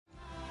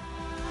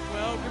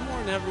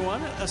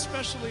everyone,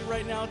 especially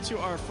right now to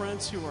our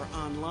friends who are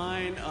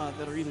online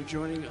that are either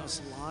joining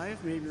us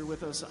live, maybe you're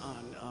with us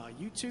on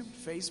YouTube,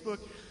 Facebook,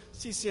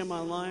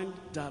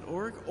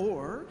 ccmonline.org,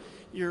 or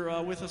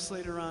you're with us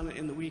later on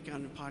in the week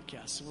on the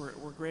podcast. So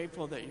we're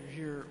grateful that you're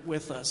here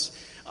with us.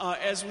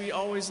 As we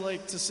always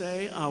like to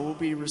say, we'll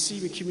be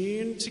receiving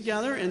communion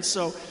together, and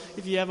so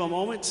if you have a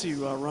moment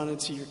to run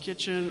into your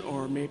kitchen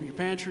or maybe your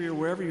pantry or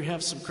wherever you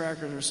have some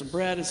crackers or some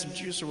bread and some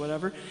juice or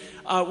whatever,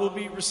 we'll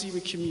be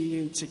receiving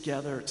communion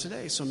together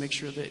today, so make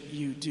sure that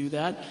you do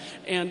that.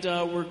 And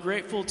we're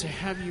grateful to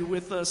have you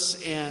with us,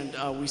 and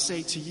we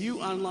say to you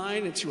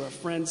online and to our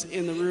friends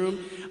in the room,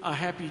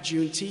 happy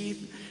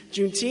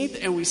Juneteenth,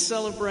 and we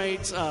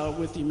celebrate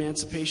with the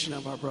emancipation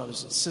of our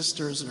brothers and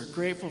sisters, and are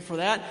grateful for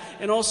that.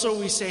 And also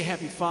we say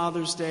Happy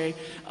Father's Day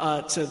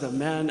to the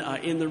men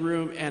in the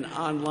room and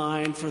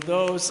online. For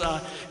those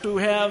who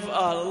have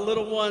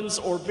little ones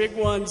or big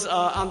ones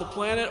on the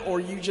planet, or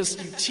you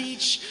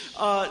teach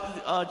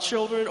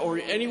children, or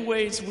any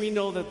ways, we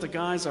know that the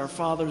guys are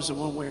fathers in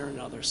one way or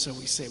another. So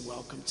we say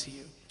welcome to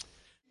you.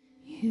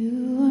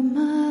 You are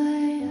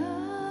my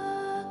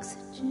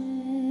oxygen.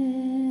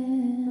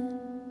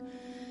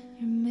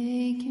 You're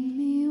making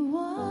me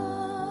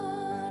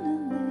wanna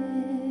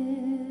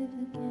live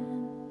again.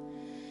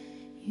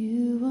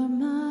 You are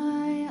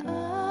my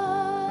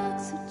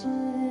oxygen.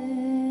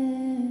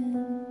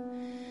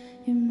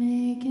 You're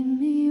making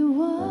me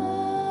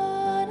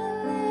wanna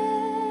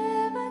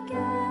live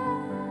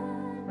again.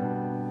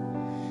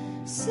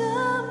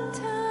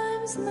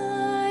 Sometimes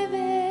my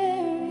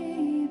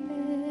very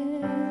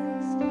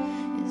best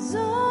is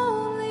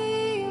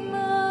only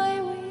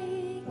my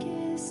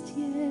weakest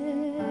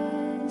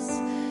yes.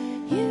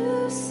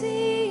 You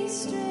see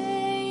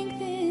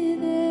strength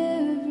in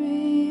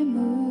every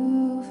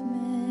movement.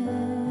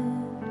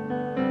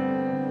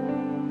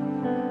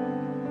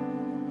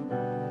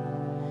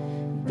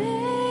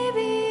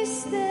 Baby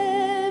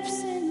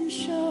steps and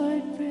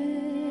short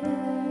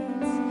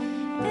breaths.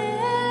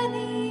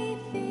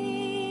 Anything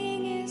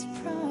is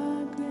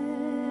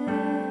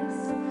progress.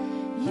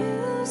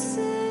 You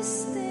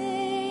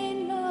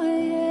sustain my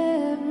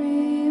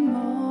every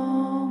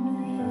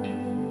moment.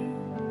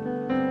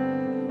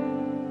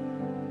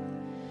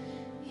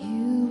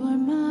 You are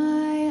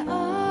my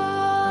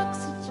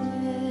oxygen.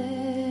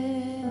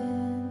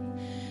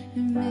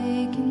 You're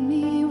making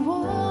me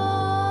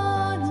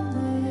wanna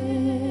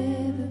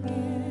live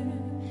again.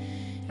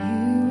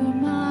 You are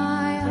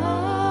my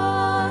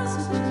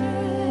oxygen.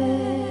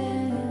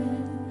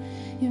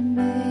 You're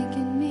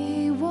making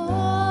me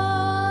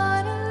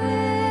wanna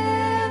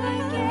live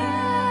again.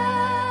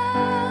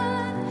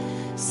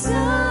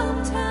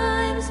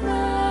 Sometimes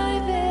my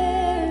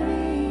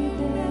very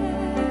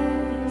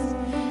best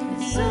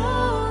is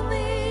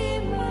only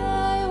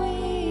my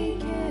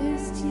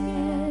weakest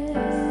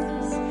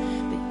yes.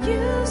 But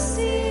you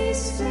see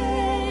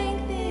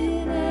strength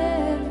in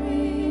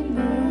every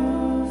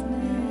movement.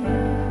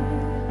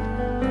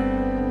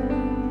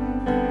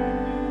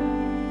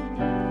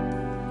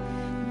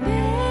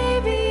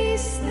 Baby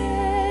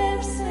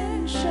steps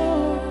and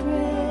short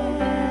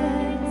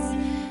breaths.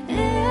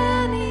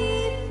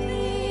 Anything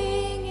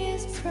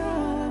is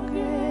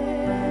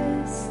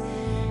progress.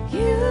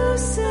 You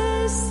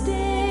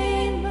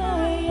sustain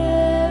my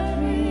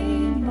every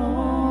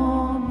moment.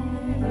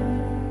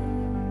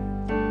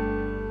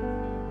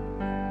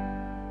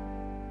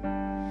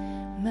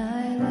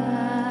 My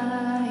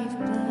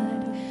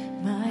lifeblood,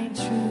 my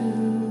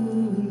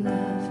true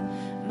love,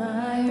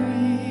 my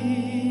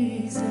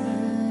reason,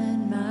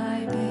 my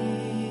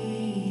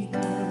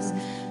because,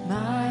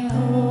 my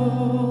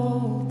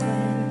hope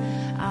when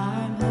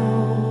I'm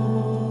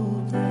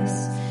hopeless.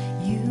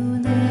 You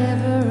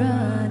never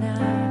run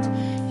out.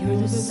 You're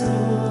the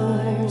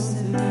source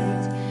of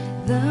it,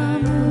 the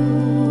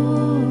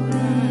moon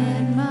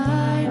in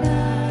my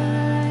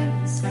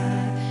night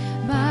sky,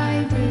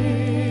 my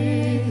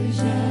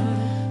vision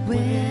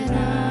when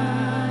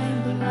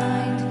I'm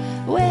blind.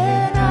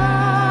 When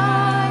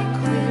I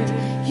quit,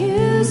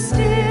 you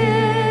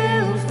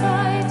still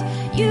fight.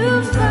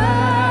 You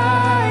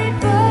fight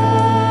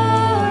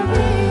for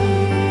me.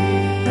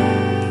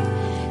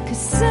 'Cause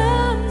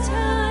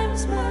sometimes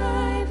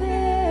my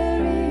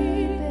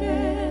very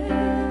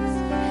best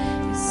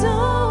is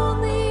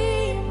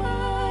only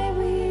my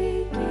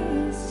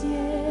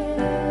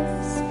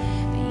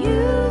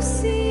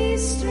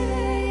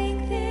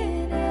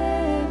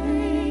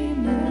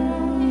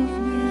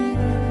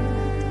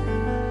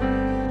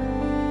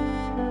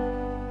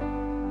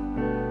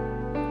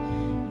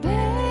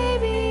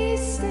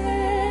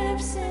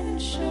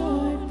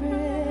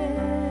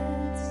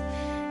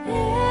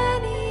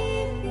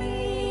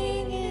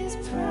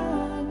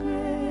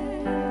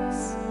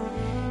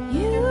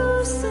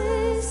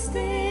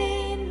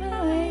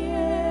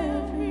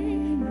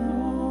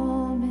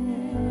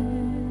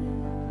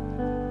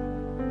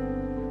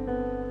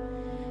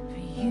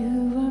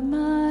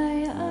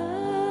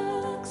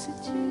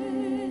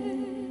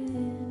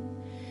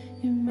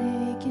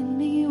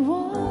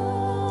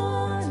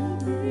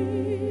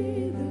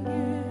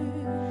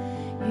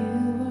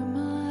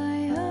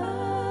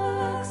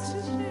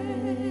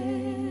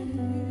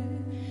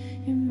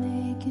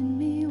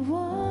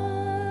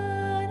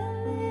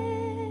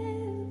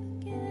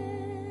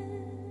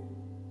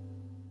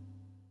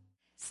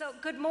So,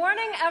 good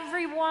morning,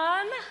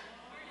 everyone.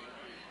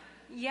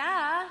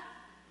 Yeah,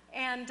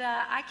 and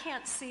I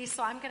can't see,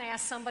 so I'm going to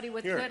ask somebody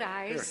with good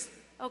eyes. Here.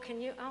 Oh,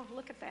 can you? Oh,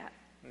 look at that.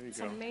 There you It's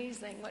go.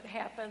 amazing what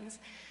happens.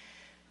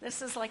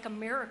 This is like a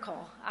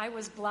miracle. I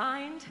was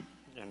blind,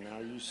 And now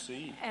you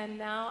see. and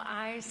now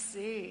I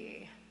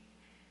see.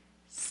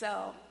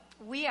 So,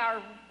 we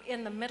are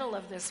in the middle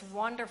of this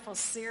wonderful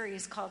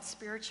series called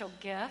Spiritual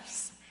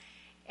Gifts,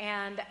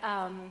 and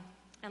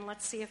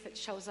let's see if it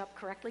shows up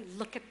correctly.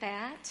 Look at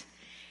that.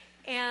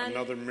 And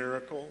Another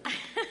miracle.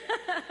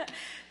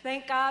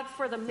 thank God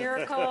for the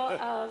miracle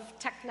of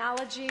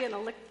technology and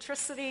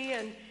electricity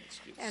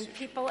and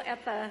people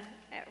at the,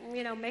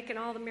 making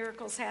all the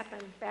miracles happen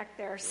back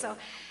there. So,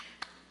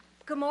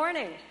 good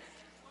morning.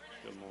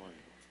 Good morning.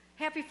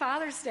 Happy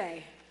Father's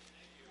Day.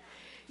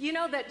 You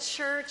know that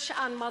church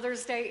on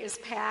Mother's Day is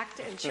packed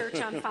and church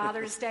on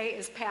Father's Day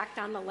is packed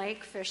on the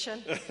lake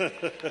fishing?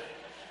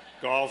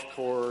 Golf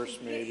course,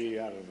 maybe,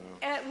 I don't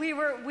know.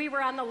 We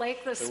were on the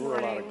lake this There were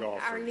a lot morning. of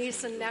golfers. Our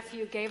niece and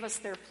nephew gave us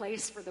their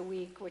place for the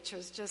week, which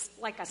was just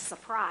like a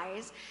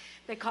surprise.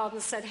 They called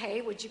and said, hey,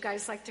 would you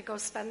guys like to go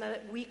spend the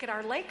week at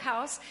our lake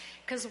house?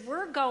 Because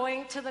we're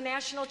going to the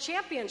national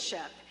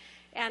championship.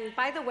 And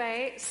by the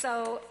way,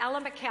 so Ella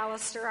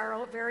McAllister,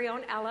 our very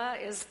own Ella,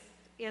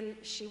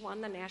 she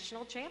won the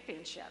national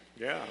championship.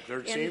 Yeah, their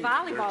In team,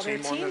 volleyball, their their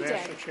team won team the did.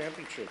 national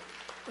championship.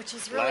 Which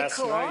is really Last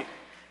cool. night.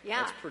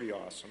 Yeah. That's pretty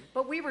awesome.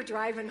 But we were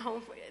driving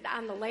home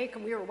on the lake,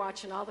 and we were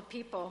watching all the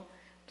people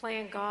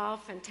playing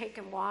golf and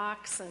taking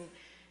walks,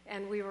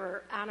 and we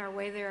were on our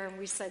way there, and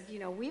we said,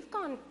 we've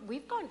gone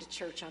to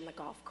church on the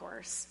golf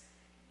course.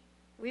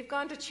 We've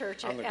gone to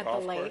church On the at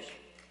golf the lake. course?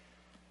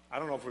 I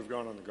don't know if we've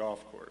gone on the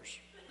golf course.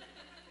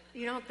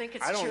 You don't think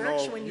it's I don't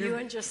church know. when you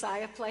and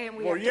Josiah play and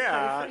we Well, have to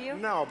yeah, pray for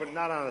you? no, but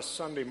not on a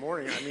Sunday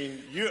morning. I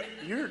mean,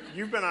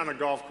 you've been on a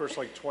golf course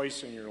like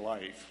twice in your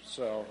life,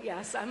 so.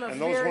 Yes, I'm a and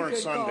those very weren't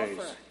good Sundays.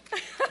 golfer.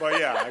 But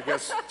yeah, I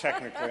guess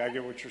technically, I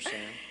get what you're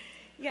saying.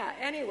 Yeah,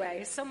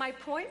 anyway, so my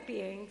point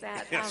being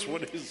that Yes,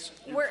 what is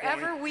your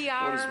wherever point? we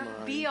What is are,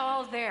 mine? be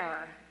all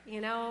there.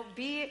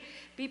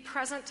 Be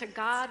present to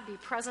God, be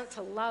present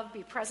to love,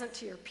 be present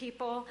to your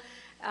people.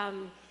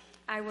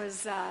 It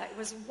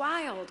was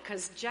wild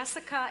because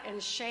Jessica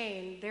and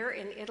Shane, they're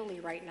in Italy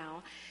right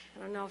now. I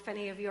don't know if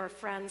any of you are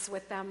friends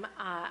with them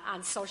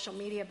on social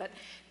media, but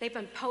they've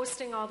been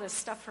posting all this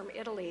stuff from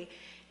Italy.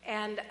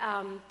 And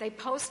they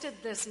posted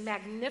this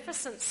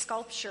magnificent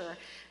sculpture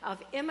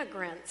of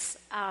immigrants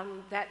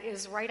that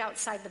is right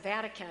outside the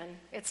Vatican.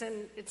 It's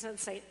in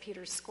St.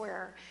 Peter's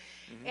Square.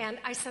 Mm-hmm. And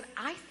I said,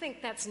 I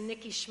think that's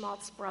Nicky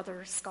Schmaltz's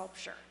brother's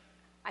sculpture.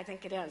 I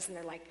think it is. And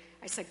they're like,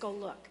 I said, go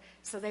look.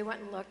 So they went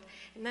and looked.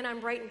 And then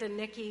I'm writing to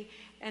Nicky,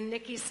 and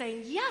Nicky's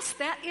saying, yes,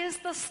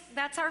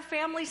 that's our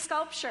family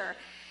sculpture.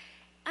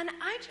 And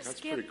I just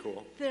That's get pretty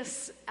cool.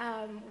 this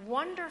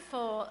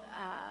wonderful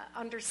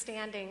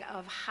understanding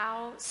of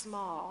how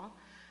small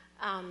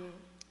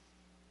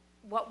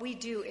what we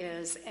do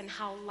is and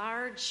how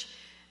large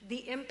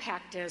the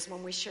impact is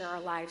when we share our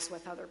lives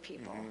with other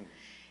people.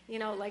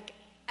 Mm-hmm. Like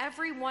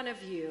every one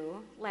of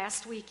you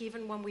last week,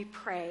 even when we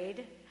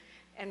prayed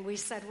and we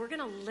said, we're going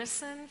to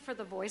listen for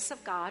the voice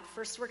of God.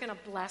 First, we're going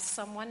to bless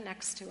someone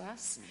next to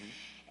us. Mm-hmm.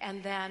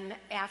 And then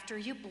after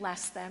you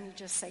bless them, you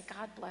just say,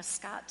 God bless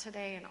Scott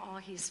today and all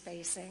he's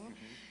facing.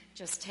 Mm-hmm.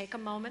 Just take a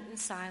moment in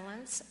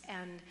silence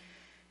and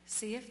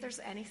see if there's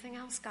anything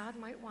else God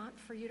might want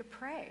for you to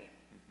pray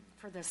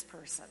for this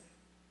person.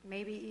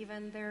 Maybe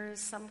even there's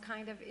some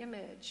kind of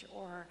image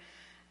or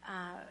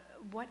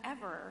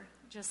whatever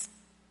just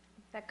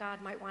that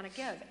God might want to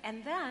give.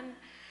 And then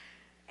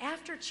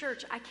after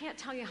church, I can't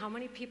tell you how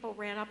many people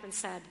ran up and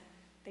said,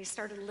 they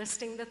started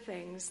listing the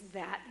things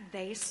that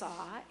they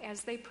saw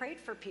as they prayed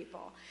for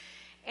people.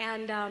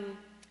 And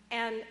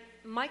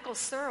Michael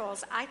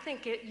Searles, I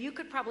think you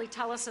could probably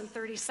tell us in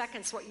 30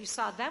 seconds what you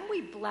saw. Then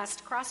we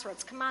blessed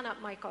Crossroads. Come on up,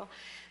 Michael.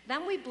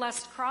 Then we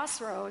blessed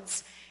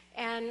Crossroads,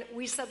 and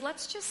we said,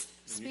 let's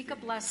just speak a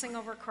blessing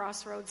over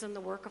Crossroads and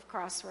the work of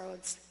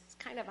Crossroads. It's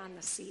kind of on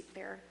the seat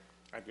there.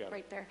 I've got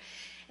right it. there.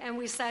 And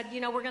we said,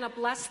 we're going to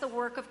bless the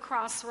work of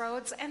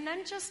Crossroads. And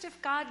then just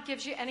if God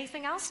gives you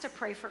anything else to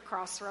pray for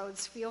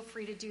Crossroads, feel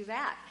free to do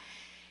that.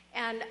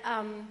 And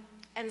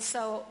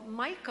so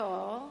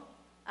Michael,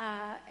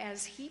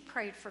 as he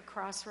prayed for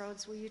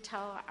Crossroads, will you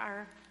tell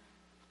our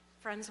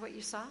friends what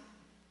you saw?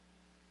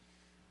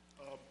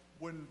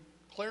 When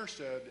Claire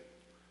said,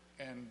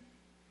 and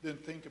then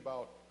think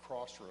about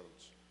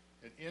Crossroads,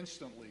 and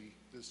instantly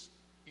this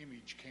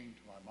image came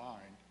to my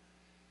mind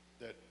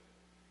that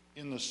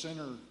in the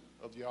center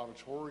of the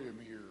auditorium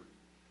here,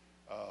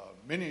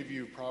 many of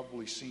you have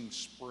probably seen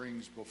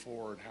springs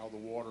before and how the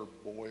water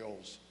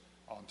boils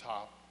on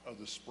top of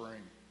the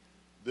spring.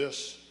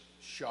 This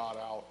shot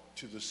out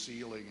to the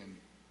ceiling and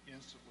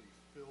instantly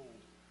filled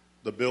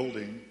the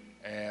building,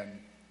 and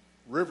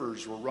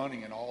rivers were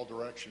running in all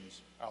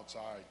directions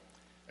outside.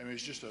 I mean,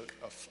 it's just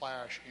a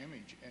flash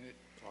image, and it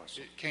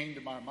came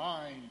to my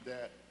mind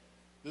that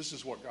this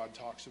is what God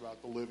talks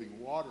about, the living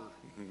water,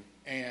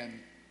 and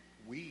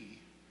we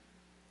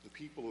the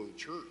people of the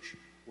church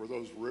were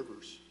those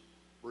rivers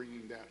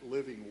bringing that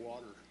living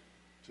water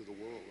to the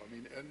world. I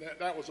mean, and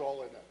that was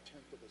all in a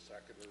tenth of a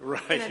second.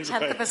 Right. In a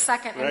tenth of a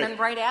second. Right. And then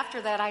right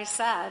after that, I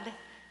said,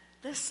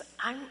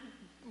 I'm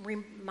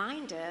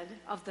reminded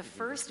of the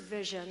first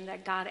vision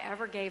that God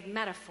ever gave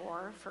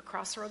metaphor for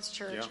Crossroads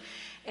Church. Yeah.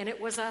 And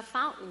it was a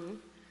fountain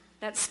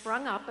that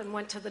sprung up and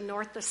went to the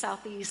north, the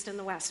south, the east, and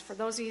the west. For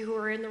those of you who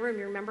were in the room,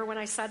 you remember when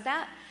I said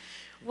that?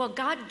 Well,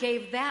 God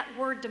gave that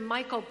word to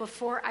Michael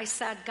before I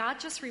said, God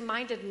just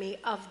reminded me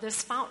of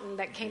this fountain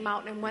that came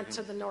out and went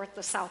to the north,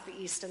 the south, the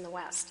east, and the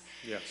west.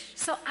 Yes.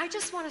 So I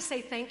just want to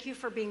say thank you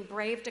for being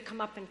brave to come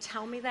up and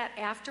tell me that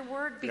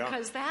afterward,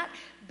 because that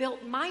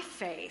built my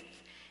faith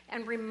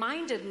and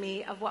reminded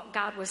me of what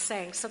God was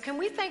saying. So can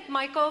we thank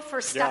Michael for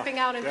stepping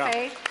out in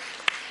faith?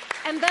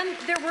 And then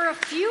there were a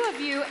few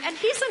of you, and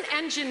he's an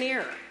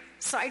engineer.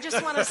 So I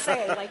just want to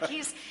say, like,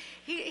 he's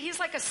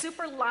like a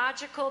super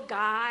logical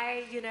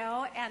guy, you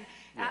know, and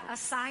a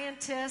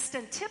scientist.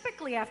 And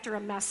typically after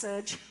a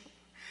message,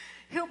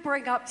 he'll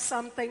bring up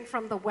something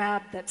from the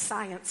web that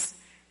science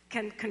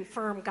can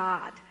confirm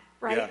God,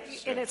 right?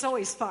 Yes, and it's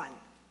always fun,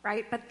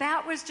 right? But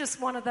that was just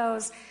one of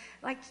those,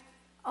 like,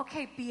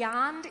 okay,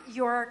 beyond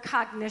your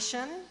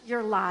cognition,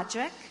 your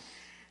logic,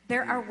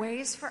 there are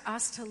ways for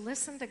us to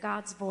listen to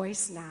God's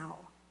voice now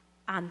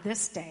on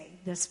this day,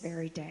 this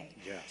very day.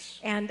 Yes.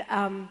 And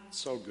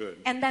So good.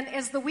 and then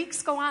as the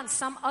weeks go on,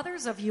 some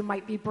others of you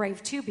might be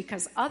brave too,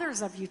 because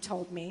others of you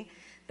told me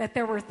that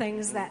there were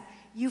things that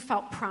you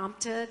felt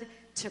prompted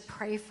to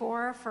pray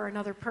for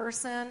another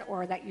person,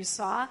 or that you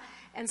saw.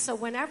 And so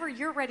whenever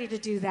you're ready to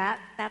do that,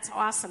 that's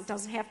awesome.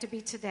 Doesn't have to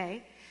be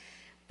today.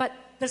 But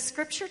the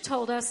scripture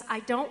told us, I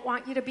don't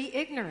want you to be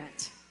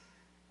ignorant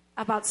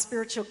about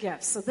spiritual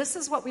gifts. So this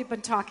is what we've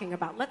been talking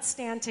about. Let's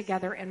stand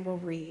together and we'll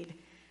read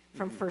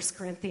from 1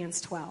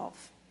 Corinthians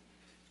 12.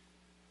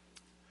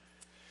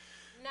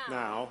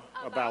 Now,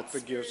 about the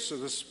gifts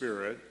of the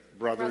Spirit,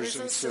 brothers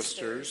and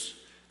sisters,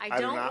 I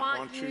don't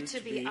want you to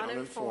be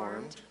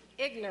uninformed,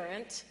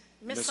 ignorant,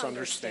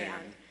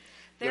 misunderstand.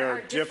 There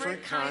are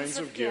different kinds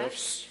of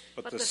gifts,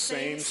 but the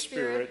same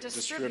Spirit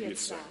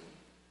distributes them.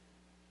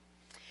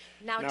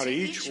 Now to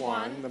each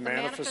one, the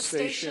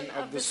manifestation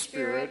of the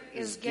Spirit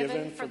is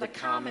given for the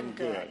common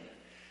good.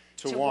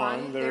 To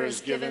one, there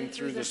is given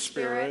through the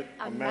Spirit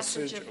a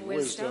message of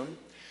wisdom.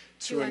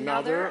 To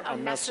another, a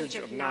message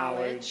of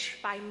knowledge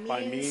by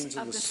means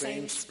of the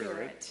same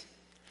Spirit.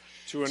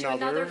 To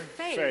another,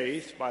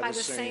 faith by the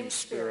same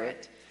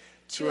Spirit.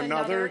 To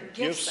another,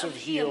 gifts of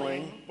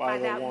healing by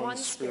the one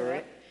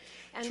Spirit.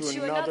 And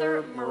To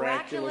another,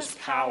 miraculous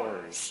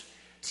powers.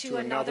 To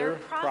another,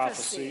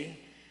 prophecy.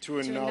 To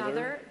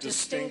another,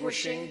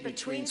 distinguishing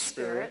between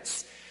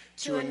spirits.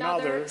 To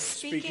another,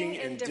 speaking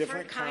in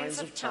different kinds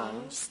of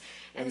tongues.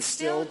 And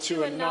still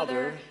to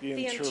another,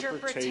 the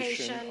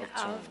interpretation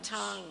of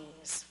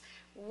tongues.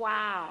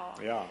 Wow.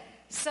 Yeah.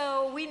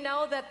 So we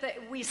know that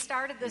we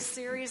started this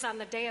series on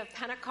the day of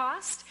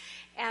Pentecost,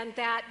 and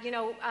that,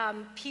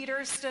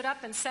 Peter stood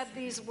up and said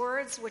these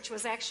words, which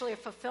was actually a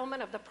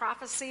fulfillment of the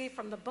prophecy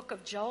from the book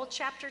of Joel,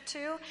 chapter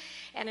 2.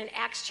 And in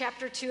Acts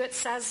chapter 2, it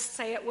says,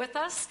 say it with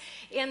us,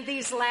 in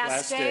these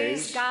last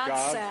days, God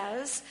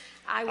says,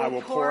 I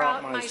will pour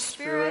out my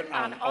Spirit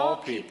on all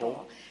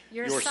people.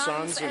 Your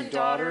sons and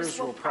daughters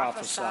will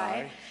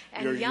prophesy,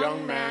 and your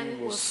young men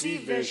will see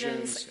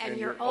visions, and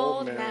your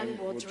old men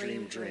will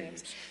dream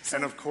dreams.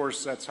 And of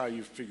course, that's how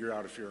you figure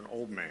out if you're an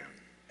old man,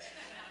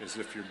 is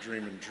if you're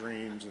dreaming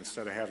dreams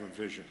instead of having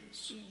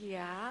visions.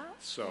 Yeah.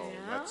 So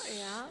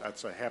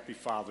that's a happy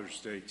Father's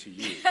Day to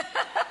you.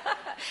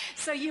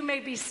 So you may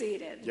be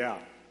seated. Yeah.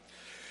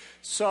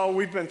 So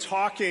we've been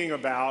talking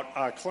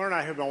about, Claire and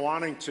I have been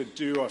wanting to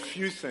do a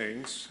few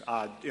things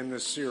in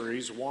this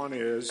series. One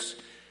is,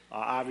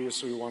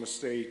 obviously, we want to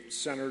stay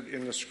centered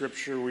in the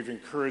Scripture. We've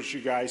encouraged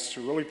you guys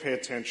to really pay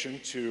attention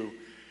to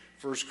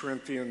 1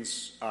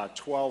 Corinthians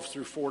 12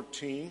 through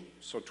 14.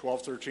 So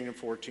 12, 13, and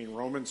 14.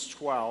 Romans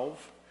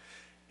 12.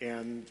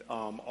 And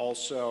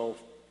also,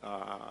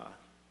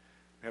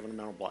 having a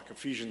mental block,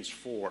 Ephesians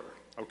 4.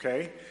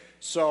 Okay?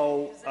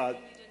 So,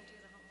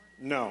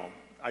 no.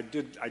 I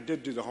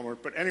did do the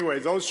homework. But anyway,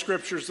 those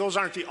scriptures, those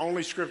aren't the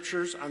only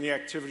scriptures on the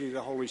activity of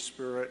the Holy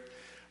Spirit,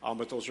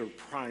 but those are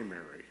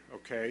primary,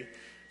 okay?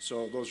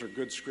 So those are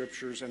good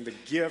scriptures, and the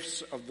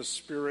gifts of the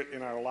Spirit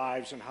in our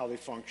lives and how they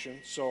function.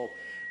 So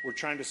we're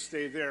trying to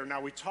stay there. Now,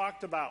 we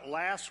talked about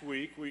last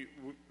week, we've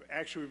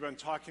been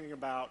talking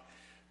about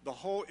the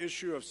whole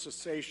issue of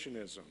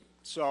cessationism.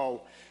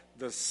 So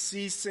the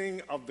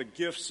ceasing of the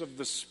gifts of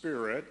the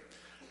Spirit.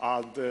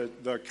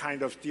 The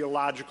kind of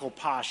theological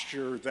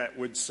posture that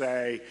would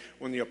say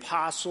when the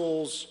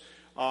apostles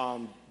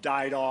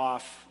died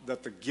off,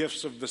 that the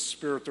gifts of the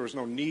Spirit, there was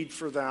no need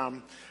for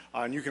them.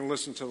 And you can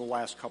listen to the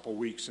last couple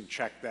weeks and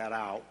check that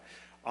out.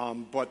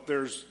 But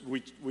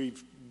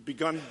we've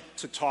begun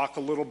to talk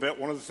a little bit.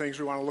 One of the things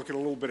we want to look at a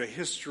little bit of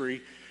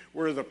history.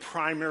 Where are the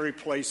primary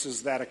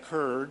places that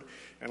occurred?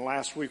 And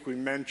last week we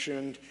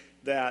mentioned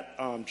that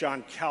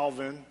John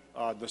Calvin,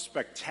 the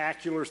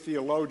spectacular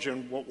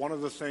theologian, one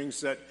of the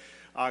things that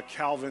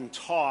Calvin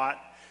taught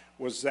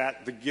was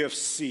that the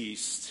gifts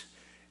ceased.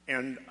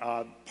 And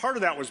part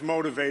of that was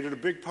motivated. A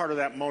big part of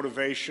that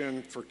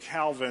motivation for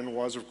Calvin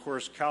was, of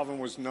course, Calvin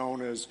was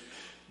known as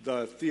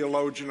the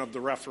theologian of the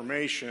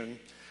Reformation.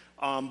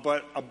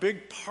 But a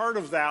big part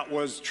of that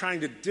was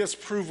trying to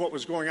disprove what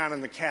was going on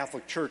in the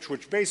Catholic Church,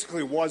 which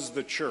basically was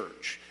the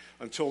church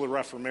until the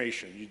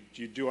Reformation.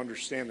 You do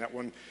understand that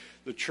when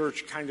the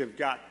church kind of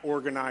got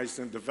organized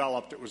and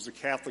developed, it was the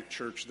Catholic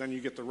Church. Then you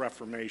get the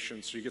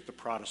Reformation, so you get the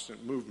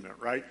Protestant movement,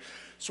 right?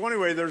 So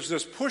anyway, there's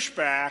this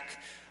pushback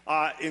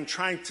in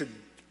trying to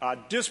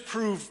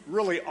disprove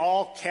really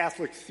all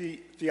Catholic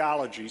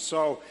theology.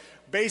 So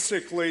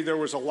basically, there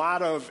was a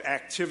lot of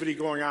activity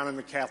going on in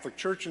the Catholic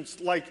Church. And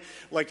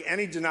like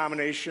any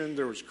denomination,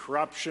 there was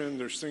corruption,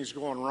 there's things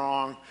going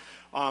wrong.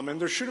 And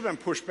there should have been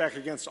pushback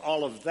against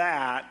all of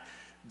that.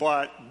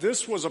 But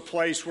this was a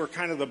place where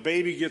kind of the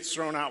baby gets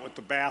thrown out with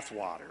the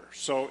bathwater.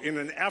 So in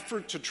an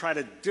effort to try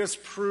to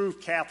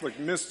disprove Catholic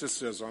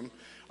mysticism,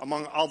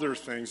 among other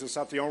things, it's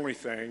not the only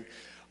thing,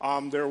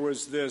 there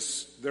was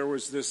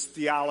this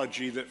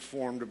theology that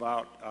formed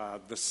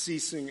about the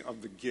ceasing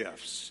of the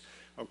gifts.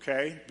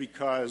 Okay?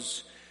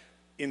 Because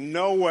in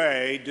no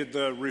way did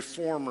the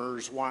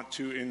reformers want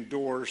to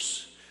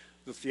endorse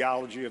the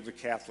theology of the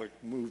Catholic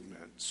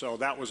movement. So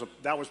that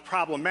was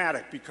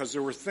problematic because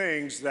there were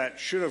things that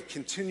should have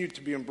continued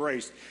to be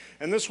embraced,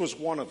 and this was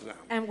one of them.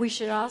 And we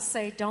should all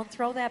say, don't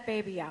throw that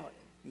baby out.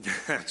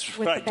 That's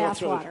with right. the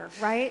bathwater,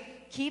 right?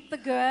 Keep the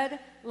good,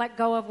 let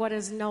go of what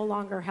is no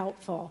longer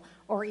helpful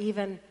or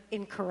even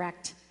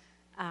incorrect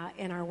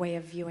in our way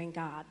of viewing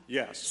God.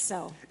 Yes.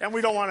 So. And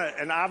we don't want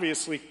to, and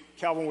obviously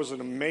Calvin was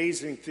an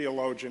amazing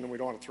theologian, and we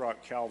don't want to throw out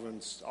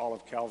all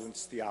of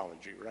Calvin's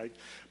theology, right?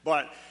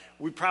 But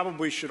we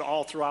probably should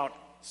all throw out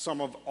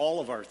all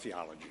of our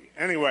theology.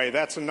 Anyway,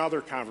 that's another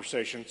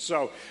conversation.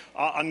 So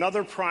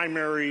another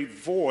primary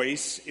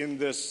voice in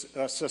this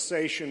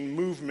cessation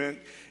movement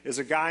is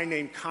a guy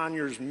named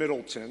Conyers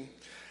Middleton.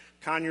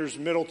 Conyers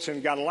Middleton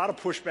got a lot of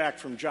pushback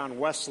from John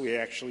Wesley,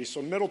 actually.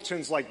 So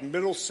Middleton's like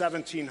middle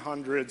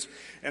 1700s,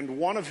 and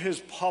one of his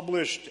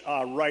published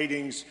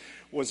writings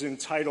was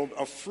entitled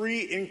A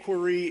Free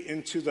Inquiry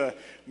into the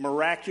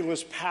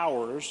Miraculous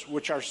Powers,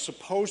 which are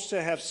supposed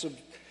to have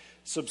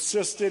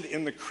subsisted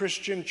in the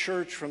Christian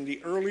church from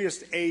the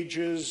earliest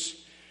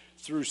ages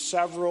through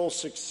several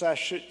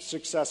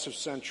successive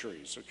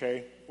centuries,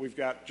 okay? We've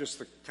got just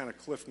the kind of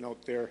cliff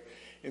note there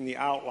in the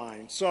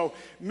outline. So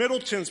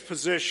Middleton's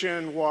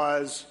position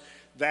was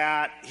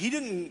that he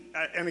didn't,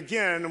 and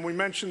again, and we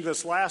mentioned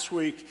this last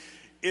week,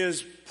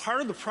 is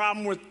part of the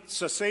problem with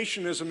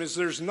cessationism is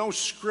there's no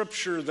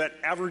scripture that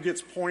ever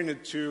gets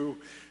pointed to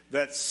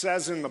that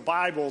says in the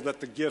Bible that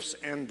the gifts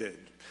ended.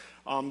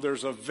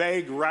 There's a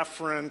vague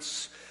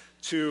reference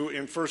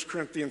in 1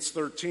 Corinthians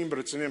 13, but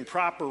it's an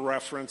improper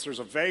reference. There's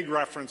a vague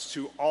reference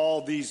to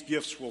all these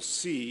gifts will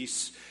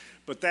cease,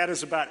 but that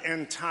is about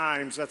end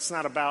times. That's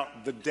not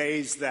about the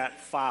days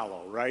that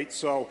follow, right?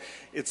 So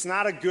it's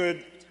not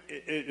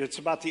it's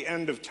about the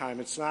end of time.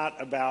 It's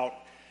not about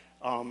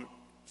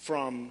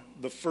from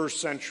the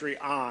first century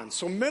on.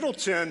 So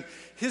Middleton,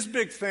 his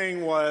big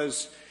thing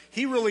was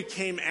he really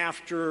came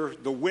after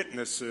the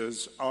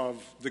witnesses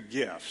of the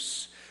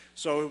gifts.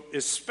 So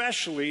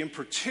especially, in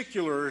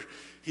particular,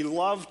 he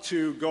loved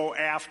to go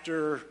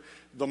after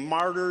the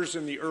martyrs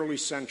in the early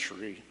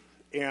century.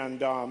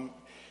 And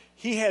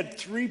he had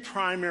three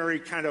primary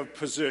kind of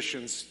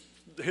positions.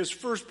 His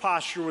first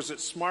posture was that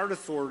smart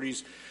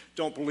authorities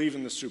don't believe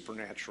in the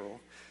supernatural.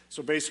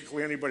 So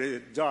basically anybody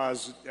that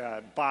does,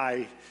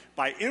 by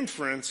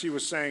inference, he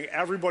was saying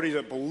everybody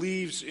that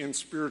believes in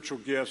spiritual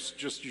gifts,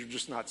 you're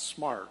just not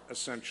smart,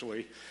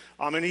 essentially.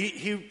 And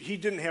he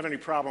didn't have any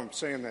problem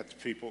saying that to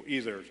people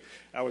either.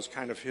 That was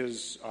kind of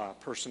his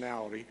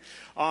personality.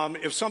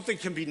 If something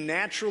can be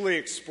naturally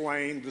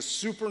explained, the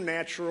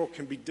supernatural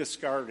can be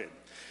discarded.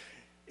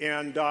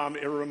 And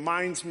it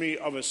reminds me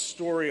of a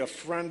story a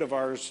friend of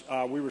ours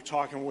we were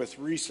talking with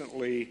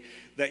recently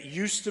that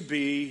used to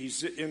be,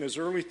 he's in his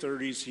early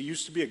 30s, he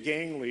used to be a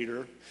gang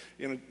leader,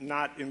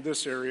 not in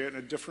this area, in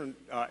a different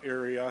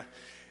area.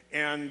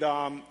 And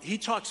he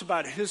talks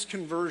about his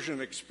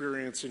conversion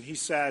experience, and he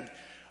said,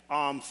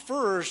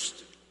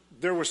 first,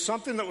 there was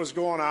something that was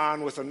going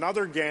on with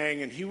another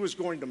gang, and he was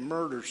going to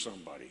murder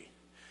somebody.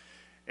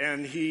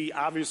 And he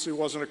obviously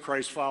wasn't a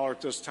Christ follower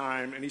at this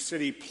time. And he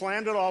said he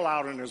planned it all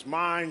out in his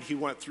mind. He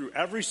went through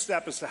every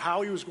step as to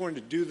how he was going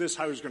to do this,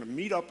 how he was going to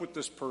meet up with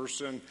this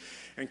person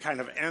and kind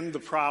of end the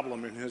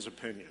problem, in his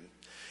opinion.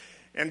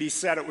 And he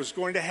said it was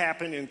going to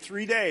happen in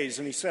 3 days.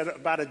 And he said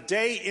about a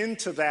day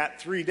into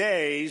that 3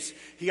 days,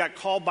 he got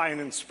called by an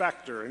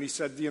inspector. And he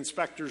said the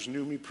inspectors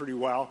knew me pretty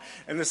well.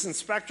 And this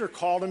inspector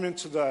called him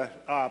into the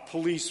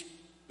police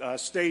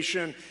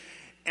station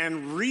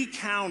and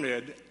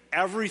recounted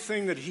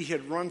everything that he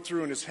had run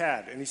through in his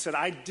head. And he said,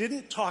 I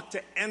didn't talk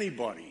to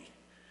anybody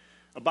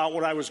about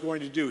what I was going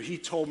to do. He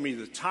told me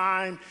the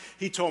time.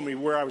 He told me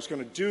where I was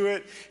going to do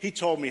it. He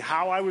told me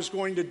how I was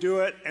going to do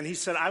it. And he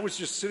said, I was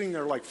just sitting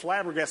there like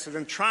flabbergasted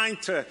and trying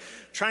to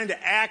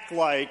act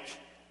like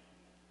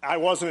I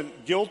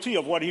wasn't guilty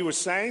of what he was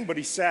saying, but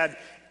he said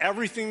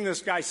everything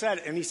this guy said,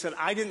 and he said,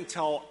 I didn't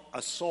tell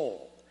a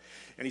soul.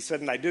 And he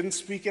said, and I didn't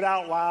speak it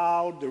out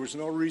loud. There was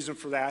no reason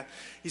for that.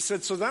 He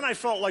said, so then I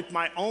felt like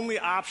my only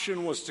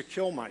option was to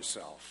kill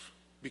myself.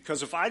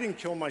 Because if I didn't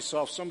kill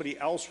myself, somebody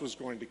else was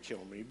going to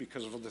kill me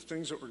because of the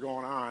things that were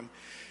going on.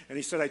 And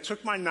he said, I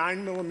took my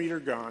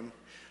 9mm gun,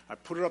 I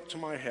put it up to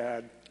my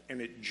head,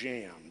 and it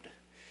jammed.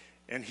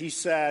 And he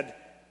said,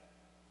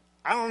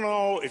 I don't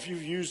know if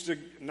you've used a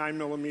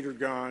 9mm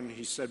gun,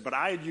 he said, but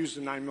I had used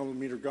a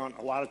 9mm gun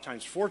a lot of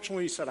times.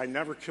 Fortunately, he said, I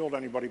never killed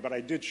anybody, but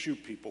I did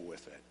shoot people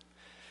with it.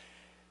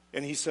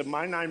 And he said,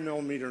 my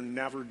 9mm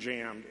never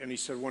jammed. And he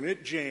said, when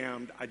it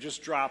jammed, I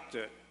just dropped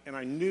it, and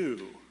I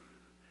knew.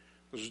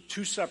 Those are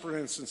two separate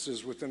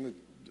instances within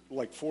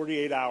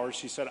 48 hours.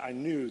 He said, I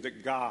knew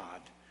that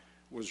God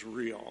was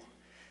real.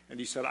 And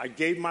he said, I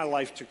gave my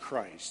life to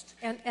Christ.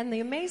 And the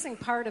amazing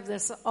part of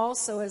this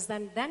also is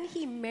then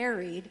he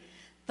married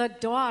the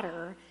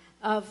daughter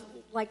of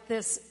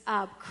this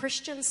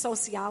Christian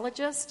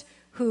sociologist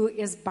who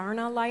is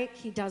Barna-like.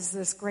 He does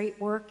this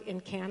great work in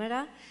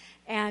Canada.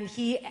 And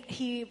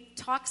he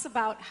talks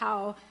about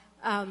how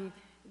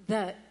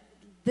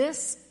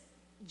this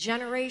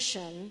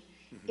generation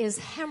is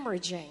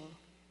hemorrhaging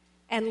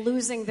and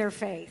losing their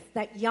faith,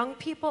 that young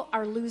people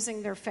are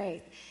losing their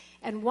faith.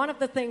 And one of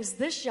the things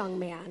this young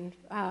man,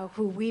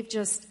 who we've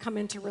just come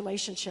into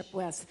relationship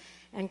with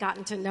and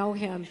gotten to know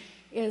him,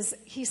 is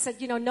he said,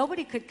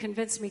 nobody could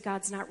convince me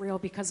God's not real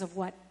because of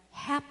what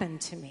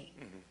happened to me.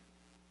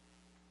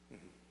 Mm-hmm.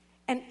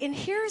 Mm-hmm. And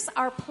here's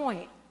our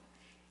point.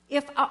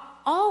 If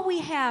all we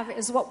have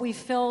is what we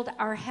filled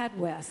our head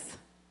with,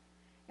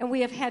 and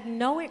we have had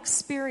no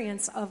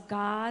experience of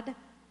God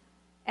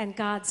and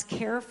God's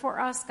care for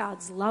us,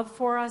 God's love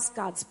for us,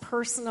 God's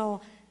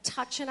personal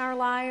touch in our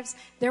lives,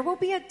 there will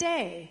be a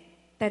day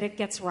that it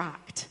gets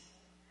rocked.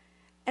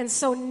 And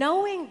so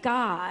knowing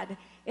God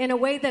in a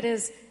way that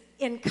is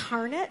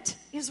incarnate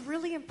is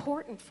really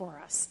important for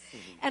us.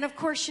 Mm-hmm. And of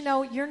course,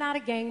 you're not a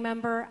gang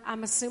member.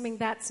 I'm assuming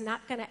that's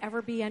not going to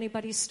ever be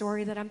anybody's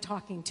story that I'm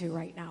talking to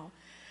right now.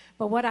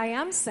 But what I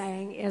am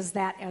saying is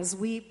that as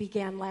we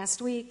began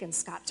last week, and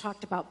Scott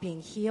talked about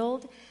being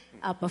healed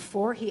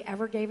before he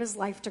ever gave his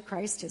life to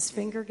Christ, his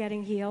finger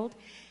getting healed,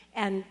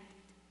 and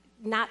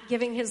not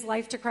giving his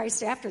life to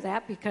Christ after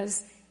that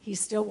because he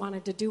still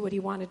wanted to do what he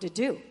wanted to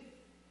do.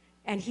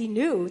 And he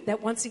knew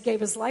that once he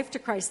gave his life to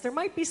Christ, there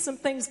might be some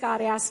things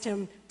God asked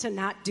him to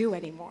not do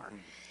anymore.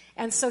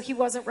 And so he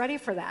wasn't ready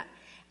for that.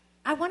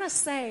 I want to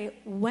say,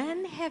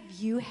 when have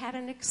you had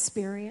an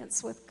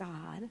experience with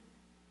God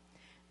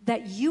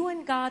that you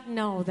and God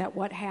know that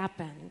what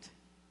happened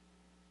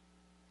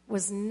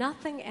was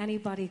nothing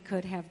anybody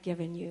could have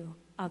given you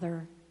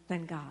other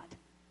than God?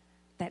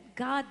 That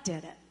God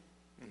did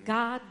it.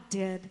 God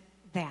did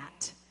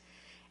that.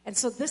 And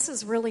so this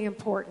is really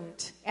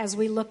important as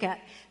we look at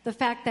the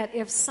fact that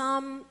if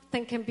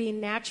something can be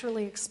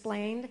naturally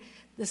explained,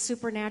 the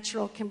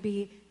supernatural can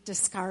be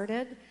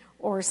discarded,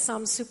 or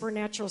some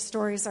supernatural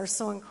stories are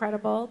so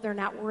incredible they're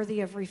not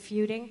worthy of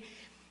refuting.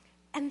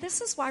 And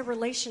this is why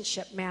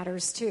relationship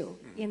matters too.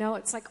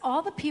 It's like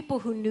all the people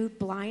who knew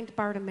blind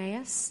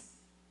Bartimaeus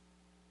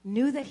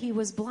knew that he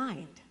was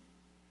blind,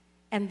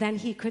 and then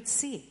he could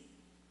see,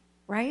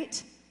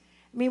 right?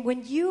 I mean,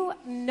 when you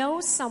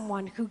know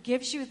someone who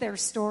gives you their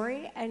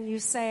story and you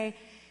say,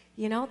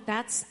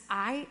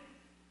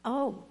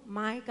 oh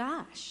my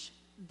gosh,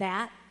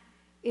 that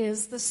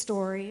is the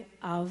story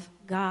of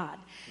God.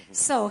 Mm-hmm.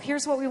 So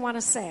here's what we want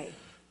to say.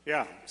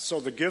 Yeah, so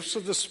the gifts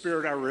of the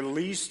Spirit are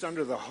released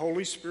under the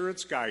Holy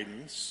Spirit's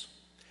guidance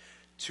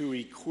to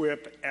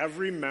equip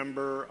every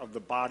member of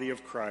the body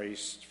of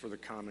Christ for the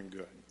common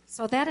good.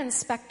 So that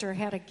inspector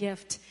had a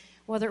gift,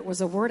 whether it was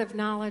a word of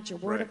knowledge, a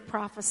word of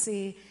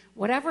prophecy,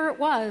 whatever it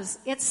was,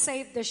 it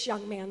saved this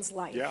young man's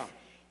life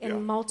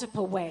in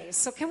multiple ways.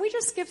 So can we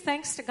just give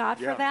thanks to God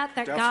for that?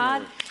 That definitely.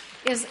 God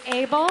is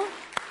able.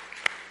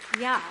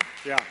 Yeah.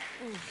 Yeah.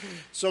 Mm-hmm.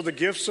 So the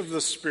gifts of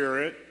the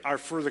Spirit are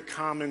for the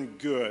common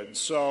good.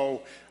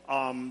 So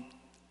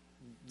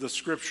the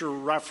scripture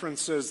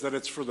references that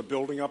it's for the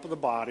building up of the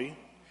body.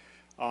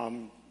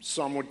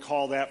 Some would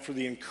call that for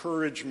the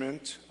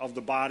encouragement of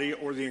the body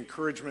or the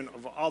encouragement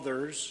of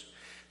others.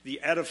 The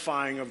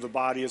edifying of the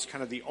body is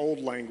kind of the old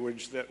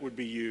language that would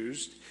be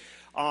used.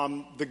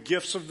 The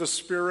gifts of the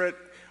Spirit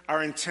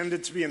are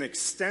intended to be an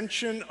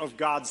extension of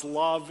God's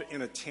love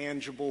in a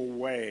tangible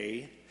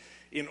way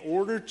in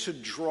order to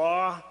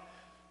draw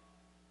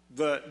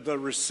the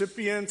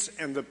recipients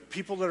and the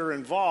people that are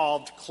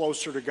involved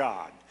closer to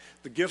God.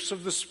 The gifts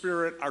of the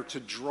Spirit are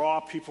to draw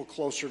people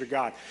closer to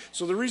God.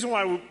 So the reason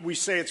why we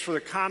say it's for the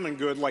common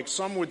good, like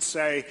some would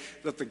say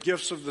that the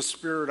gifts of the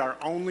Spirit are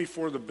only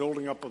for the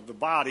building up of the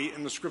body,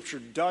 and the Scripture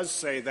does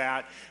say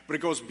that, but it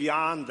goes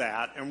beyond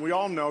that. And we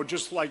all know,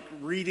 just like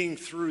reading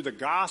through the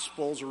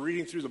Gospels or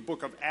reading through the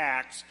book of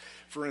Acts,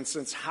 for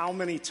instance, how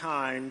many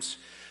times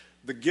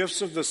the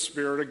gifts of the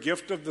Spirit, a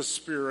gift of the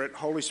Spirit,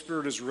 Holy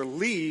Spirit is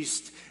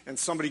released, and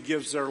somebody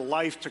gives their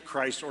life to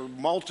Christ, or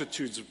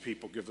multitudes of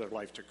people give their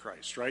life to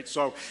Christ, right?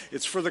 So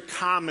it's for the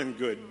common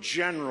good,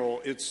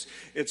 general. It's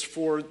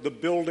for the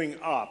building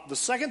up. The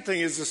second thing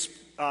is this.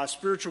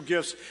 Spiritual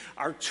gifts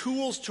are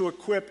tools to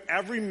equip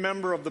every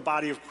member of the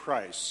body of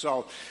Christ.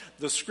 So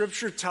the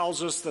scripture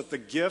tells us that the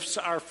gifts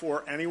are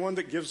for anyone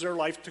that gives their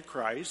life to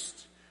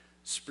Christ.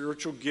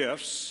 Spiritual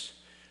gifts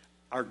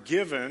are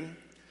given,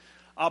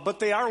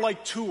 but they are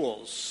like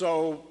tools.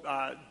 So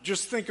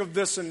just think of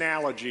this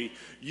analogy.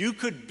 You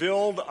could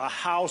build a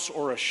house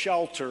or a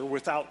shelter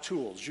without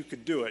tools. You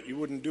could do it. You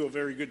wouldn't do a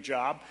very good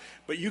job,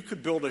 but you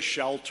could build a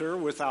shelter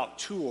without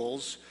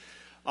tools.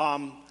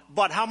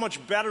 But how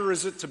much better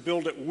is it to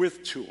build it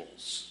with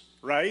tools,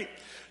 right?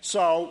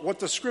 So what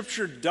the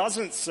scripture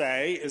doesn't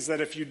say is that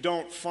if you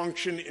don't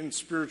function in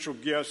spiritual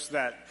gifts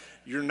that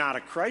you're not a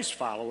Christ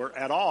follower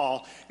at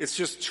all. It's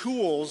just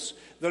tools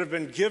that have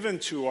been given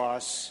to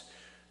us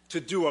to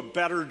do a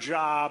better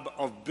job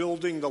of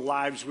building the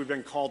lives we've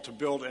been called to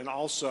build, and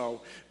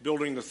also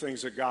building the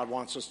things that God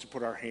wants us to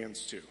put our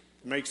hands to.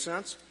 Make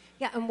sense?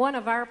 Yeah, and one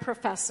of our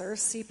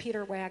professors, C.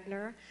 Peter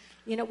Wagner,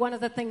 one of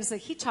the things that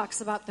he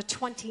talks about, the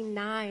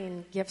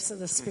 29 gifts of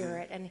the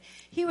Spirit. Mm-hmm. And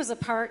he was a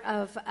part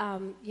of,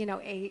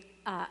 a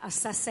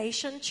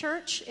cessation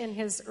church in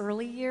his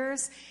early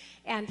years.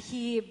 And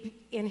he,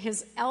 in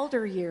his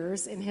elder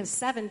years, in his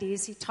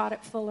 70s, he taught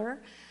at Fuller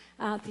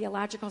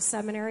Theological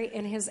Seminary.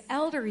 In his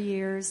elder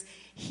years,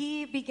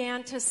 he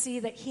began to see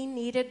that he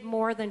needed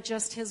more than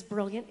just his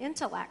brilliant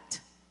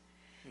intellect.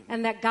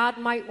 And that God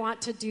might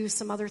want to do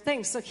some other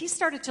things. So he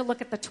started to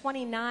look at the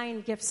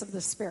 29 gifts of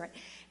the Spirit.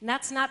 And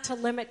that's not to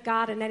limit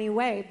God in any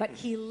way, but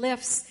he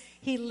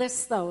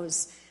lists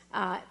those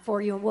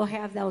for you. And we'll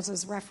have those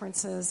as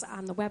references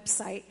on the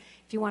website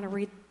if you want to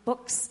read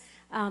books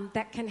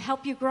that can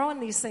help you grow in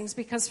these things.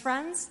 Because,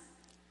 friends,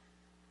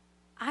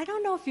 I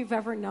don't know if you've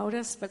ever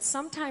noticed, but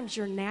sometimes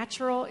your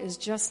natural is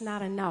just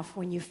not enough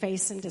when you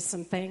face into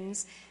some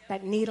things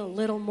that need a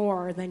little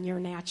more than your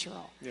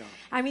natural. Yeah.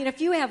 I mean, if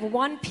you have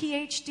one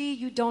PhD,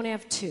 you don't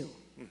have two.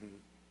 Mm-hmm.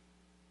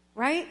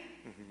 Right?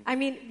 Mm-hmm. I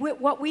mean,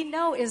 what we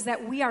know is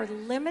that we are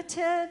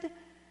limited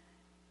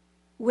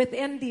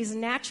within these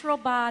natural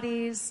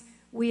bodies.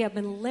 We have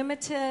been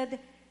limited.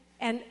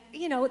 And,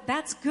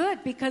 that's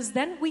good, because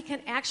then we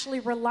can actually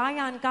rely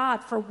on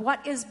God for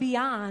what is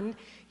beyond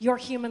your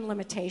human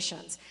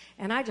limitations.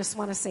 And I just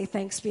want to say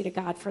thanks be to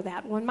God for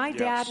that. When my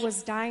dad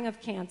was dying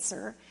of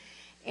cancer,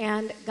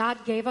 and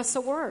God gave us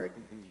a word,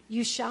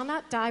 you shall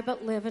not die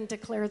but live and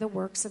declare the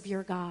works of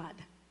your God.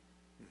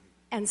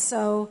 And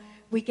so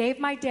we gave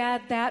my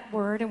dad that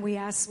word, and we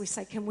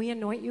said, can we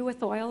anoint you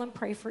with oil and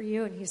pray for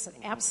you? And he said,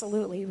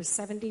 absolutely. He was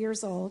 70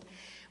 years old.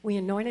 We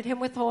anointed him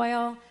with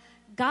oil.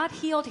 God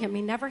healed him.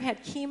 He never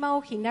had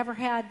chemo. He never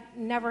had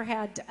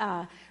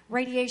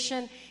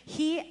radiation.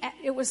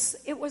 It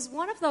was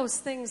one of those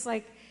things,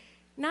 like,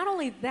 not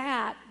only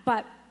that,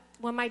 but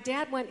when my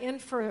dad went in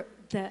for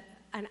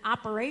an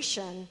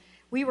operation,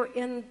 we were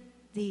in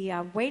the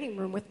waiting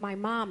room with my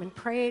mom and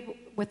prayed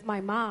with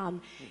my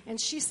mom, and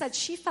she said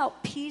she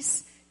felt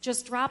peace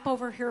just drop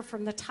over here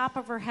from the top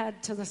of her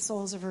head to the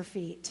soles of her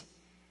feet,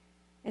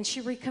 and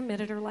she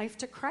recommitted her life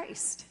to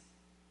Christ.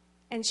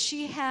 And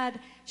she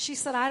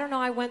said, I don't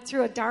know, I went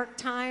through a dark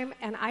time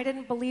and I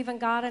didn't believe in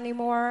God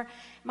anymore.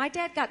 My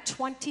dad got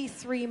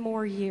 23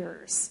 more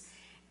years.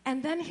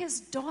 And then his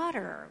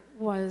daughter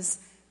was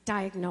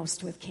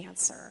diagnosed with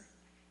cancer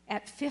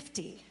at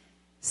 50,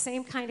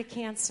 same kind of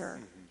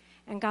cancer.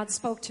 Mm-hmm. And God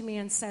spoke to me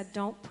and said,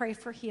 don't pray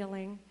for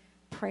healing,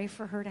 pray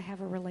for her to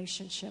have a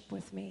relationship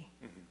with me.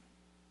 Mm-hmm.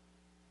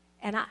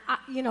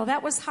 And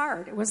that was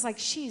hard. It was like,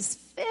 she's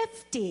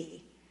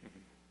 50.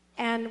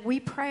 And we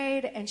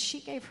prayed, and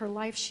she gave her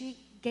life. She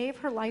gave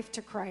her life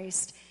to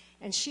Christ,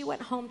 and she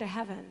went home to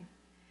heaven.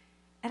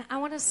 And I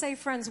want to say,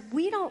 friends,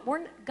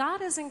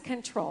 God is in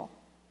control.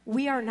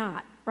 We are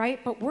not,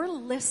 right? But we're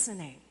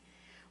listening.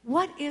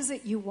 What is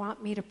it you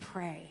want me to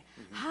pray?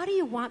 Mm-hmm. How do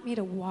you want me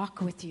to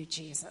walk with you,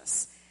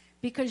 Jesus?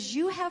 Because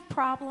you have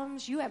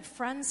problems, you have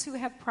friends who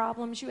have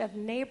problems, you have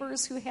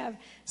neighbors who have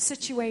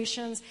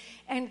situations,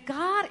 and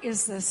God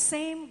is the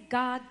same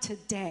God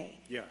today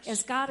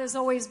as God has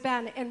always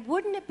been. And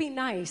wouldn't it be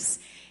nice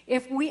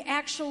if we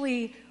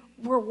actually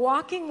were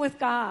walking with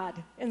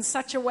God in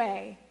such a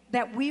way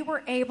that we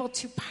were able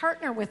to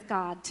partner with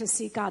God to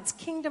see God's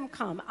kingdom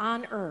come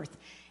on earth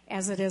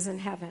as it is in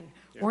heaven?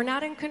 Yeah. We're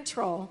not in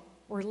control,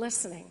 we're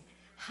listening.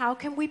 How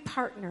can we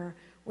partner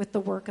with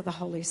the work of the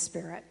Holy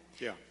Spirit?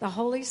 Yeah. The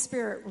Holy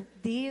Spirit,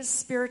 these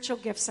spiritual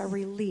gifts are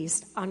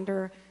released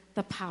under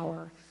the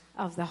power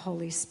of the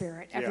Holy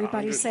Spirit.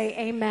 Everybody say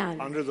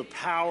amen. Under the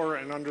power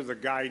and under the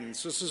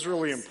guidance. This is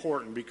really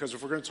important, because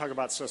if we're going to talk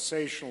about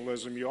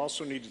cessationalism, you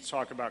also need to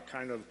talk about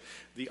kind of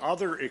the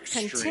other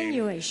extreme.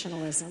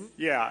 Continuationalism.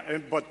 Yeah,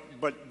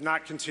 but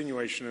not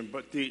continuation,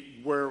 but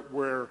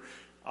where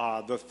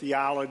the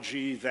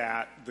theology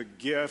that the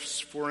gifts,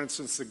 for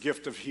instance, the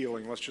gift of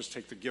healing, let's just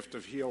take the gift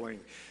of healing,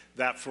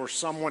 that for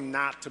someone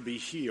not to be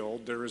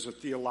healed, there is a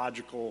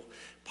theological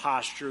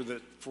posture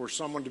that for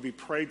someone to be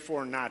prayed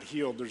for and not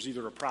healed, there's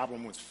either a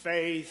problem with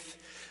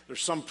faith,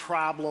 there's some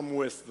problem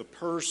with the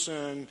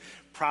person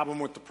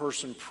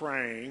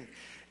praying.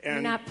 And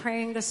you're not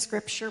praying the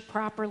scripture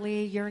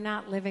properly. You're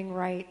not living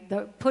right.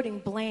 Putting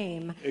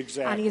blame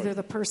on either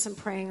the person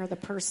praying or the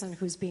person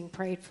who's being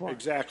prayed for.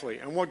 Exactly.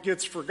 And what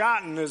gets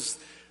forgotten is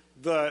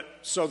the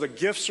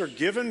gifts are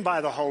given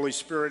by the Holy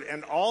Spirit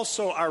and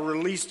also are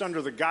released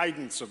under the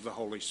guidance of the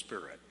Holy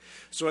Spirit.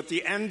 So at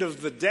the end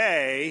of the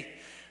day,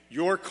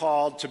 you're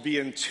called to be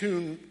in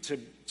tune,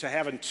 to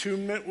have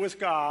attunement with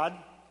God,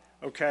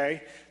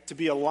 okay, to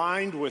be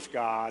aligned with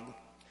God,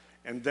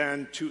 and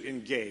then to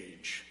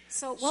engage.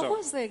 So what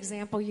was the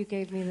example you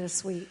gave me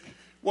this week?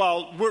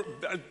 Well,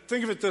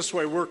 think of it this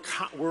way.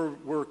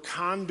 We're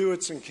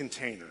conduits and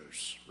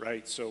containers,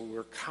 right? So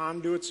we're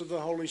conduits of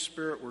the Holy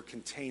Spirit. We're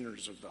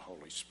containers of the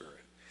Holy Spirit,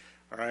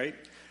 all right?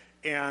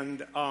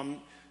 And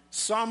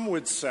some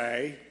would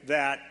say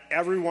that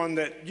everyone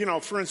that,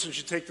 for instance,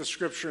 you take the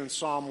scripture in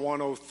Psalm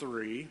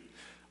 103,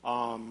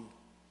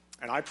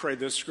 and I pray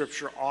this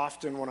scripture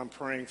often when I'm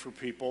praying for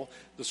people.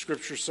 The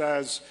scripture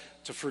says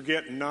to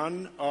forget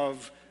none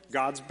of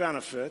God's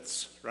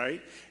benefits,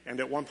 right? And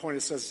at one point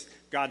it says,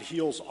 God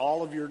heals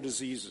all of your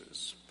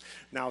diseases.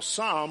 Now,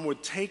 some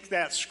would take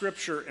that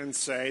scripture and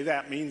say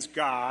that means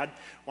God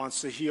wants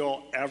to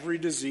heal every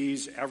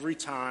disease, every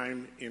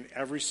time, in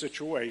every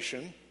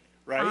situation,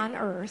 right? On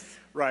earth.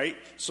 Right.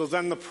 So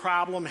then the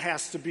problem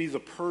has to be the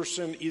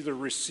person either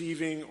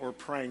receiving or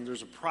praying.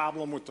 There's a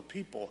problem with the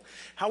people.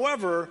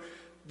 However,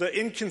 the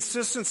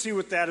inconsistency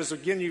with that is,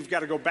 again, you've got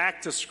to go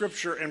back to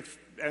scripture and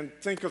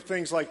think of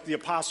things like the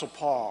Apostle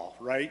Paul,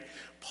 right?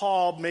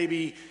 Paul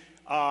maybe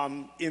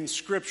in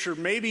Scripture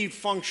maybe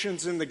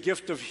functions in the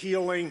gift of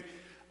healing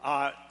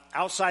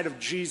outside of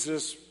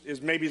Jesus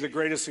is maybe the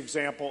greatest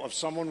example of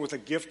someone with a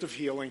gift of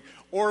healing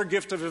or a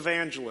gift of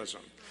evangelism.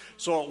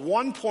 So at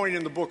one point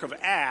in the book of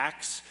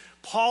Acts,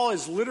 Paul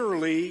is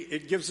literally,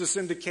 it gives this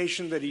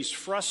indication that he's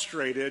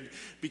frustrated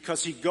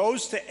because he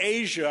goes to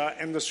Asia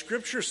and the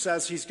Scripture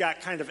says he's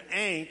got kind of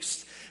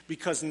angst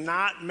because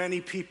not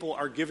many people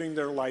are giving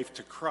their life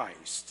to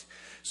Christ.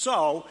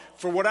 So,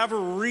 for whatever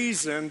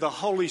reason, the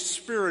Holy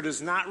Spirit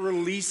is not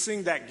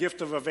releasing that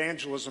gift of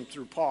evangelism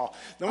through Paul.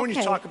 Then when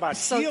you talk about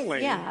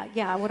healing...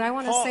 Yeah, what I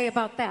want to say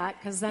about that,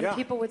 because then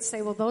people would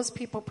say, well, those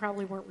people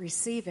probably weren't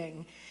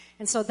receiving.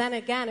 And so then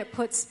again,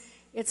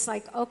 it's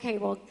like, okay,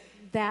 well,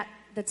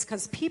 that's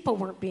because people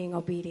weren't being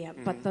obedient.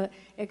 Mm-hmm. But the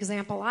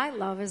example I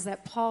love is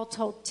that Paul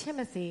told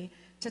Timothy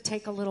to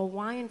take a little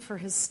wine for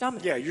his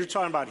stomach. Yeah, you're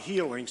talking about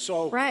healing.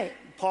 So right.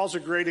 Paul's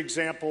a great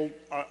example,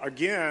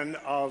 again,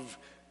 of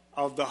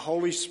the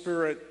Holy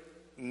Spirit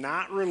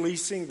not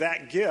releasing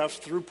that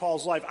gift through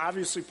Paul's life.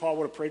 Obviously, Paul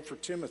would have prayed for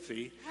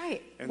Timothy.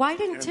 Right. Why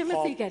didn't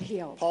Timothy get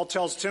healed? Paul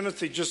tells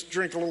Timothy, just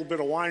drink a little bit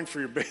of wine for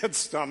your bad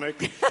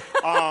stomach.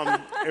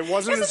 It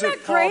wasn't as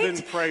if Paul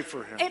didn't pray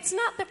for him. It's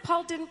not that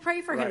Paul didn't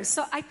pray for him.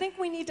 So I think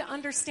we need to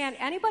understand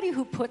anybody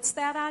who puts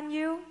that on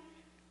you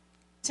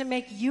to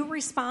make you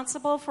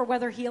responsible for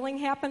whether healing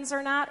happens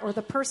or not, or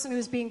the person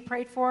who's being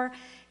prayed for,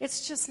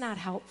 it's just not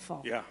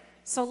helpful. Yeah.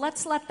 So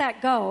let's let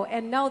that go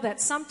and know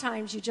that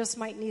sometimes you just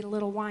might need a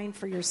little wine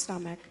for your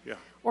stomach. Yeah.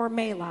 Or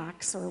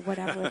Maalox or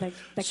whatever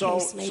the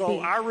case may be. So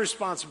our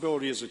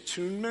responsibility is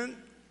attunement,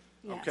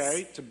 yes.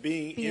 Okay, to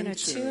being in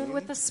tune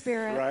with the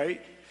Spirit.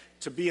 Right,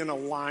 to be in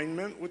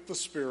alignment with the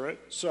Spirit.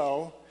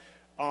 So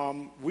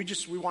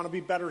we want to be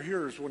better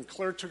hearers. When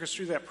Claire took us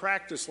through that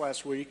practice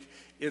last week,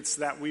 it's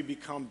that we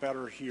become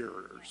better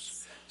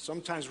hearers.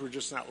 Sometimes we're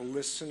just not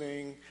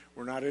listening.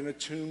 We're not in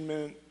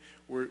attunement.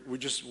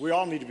 We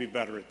all need to be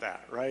better at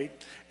that, right?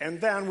 And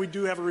then we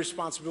do have a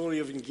responsibility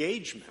of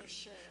engagement.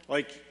 Sure.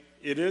 Like,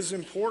 it is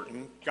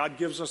important. God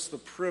gives us the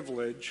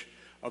privilege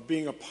of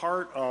being a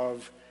part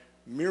of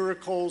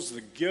miracles,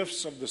 the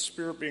gifts of the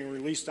Spirit being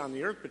released on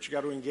the earth, but you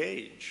got to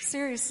engage.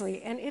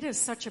 Seriously, and it is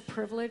such a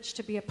privilege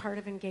to be a part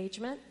of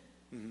engagement.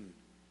 Mm-hmm.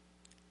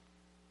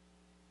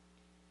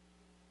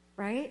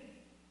 Right?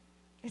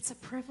 It's a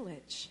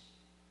privilege.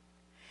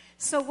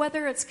 So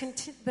whether it's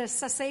the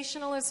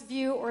cessationalist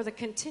view or the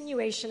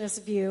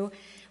continuationist view,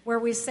 where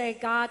we say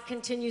God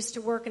continues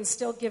to work and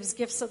still gives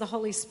gifts of the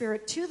Holy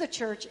Spirit to the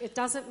church, it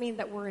doesn't mean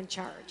that we're in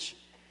charge.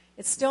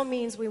 It still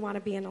means we want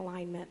to be in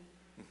alignment.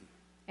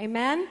 Mm-hmm.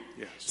 Amen?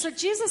 Yes. So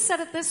Jesus said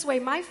it this way,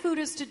 my food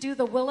is to do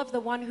the will of the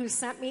one who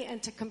sent me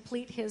and to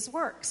complete his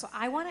work. So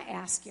I want to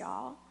ask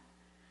y'all,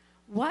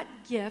 what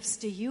gifts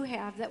do you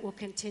have that will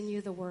continue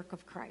the work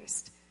of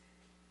Christ?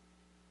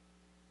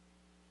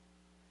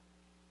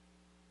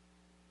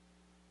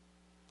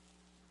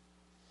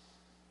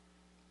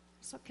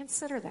 So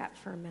consider that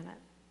for a minute.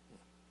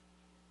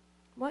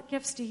 What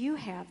gifts do you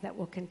have that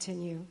will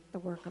continue the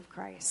work of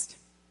Christ?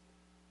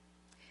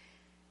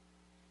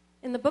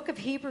 In the book of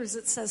Hebrews,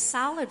 it says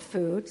solid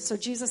food. So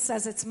Jesus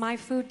says it's my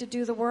food to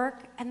do the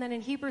work. And then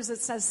in Hebrews, it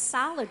says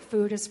solid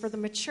food is for the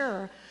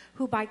mature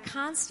who by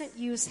constant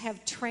use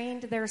have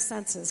trained their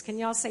senses. Can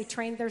y'all say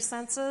trained their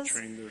senses?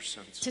 Train their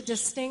senses. To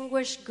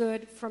distinguish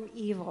good from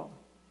evil.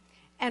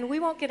 And we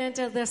won't get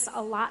into this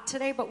a lot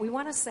today, but we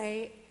want to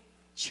say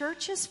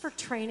church is for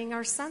training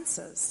our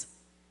senses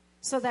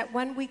so that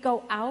when we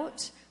go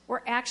out,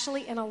 we're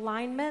actually in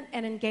alignment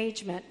and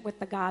engagement with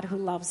the God who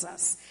loves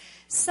us.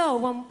 So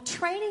when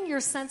training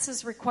your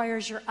senses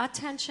requires your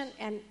attention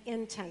and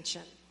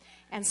intention,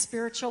 and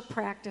spiritual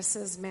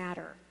practices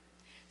matter.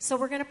 So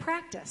we're going to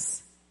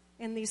practice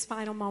in these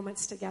final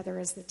moments together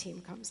as the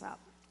team comes up.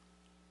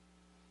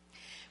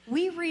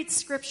 We read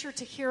Scripture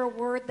to hear a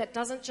word that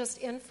doesn't just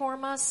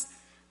inform us,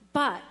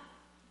 but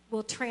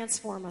will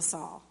transform us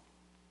all.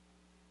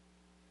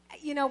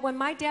 You know, when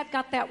my dad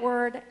got that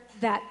word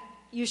that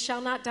you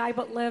shall not die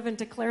but live and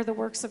declare the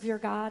works of your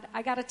God,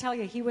 I got to tell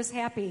you, he was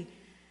happy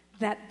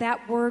that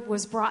that word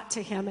was brought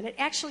to him. And it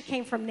actually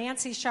came from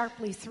Nancy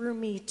Sharpley through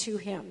me to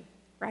him,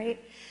 right?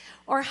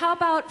 Or how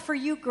about for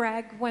you,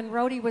 Greg, when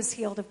Rhodey was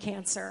healed of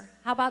cancer?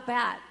 How about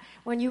that?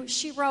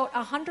 She wrote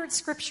 100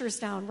 scriptures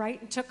down, right?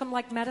 And took them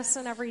like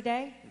medicine every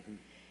day. Mm-hmm.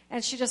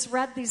 And she just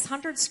read these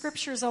 100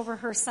 scriptures over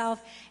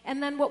herself.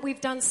 And then what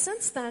we've done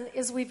since then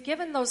is we've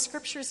given those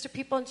scriptures to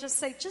people and just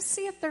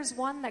see if there's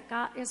one that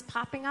God is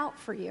popping out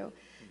for you,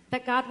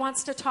 that God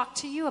wants to talk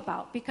to you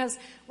about. Because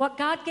what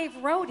God gave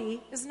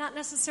Rhodey is not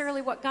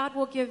necessarily what God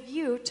will give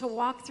you to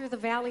walk through the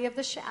valley of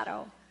the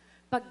shadow.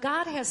 But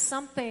God has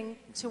something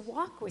to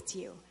walk with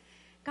you.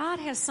 God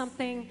has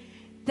something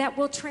that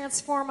will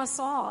transform us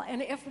all.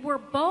 And if we're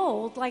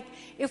bold, like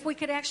if we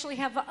could actually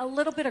have a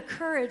little bit of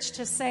courage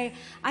to say,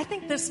 I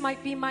think this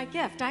might be my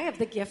gift. I have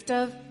the gift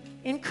of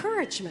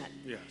encouragement.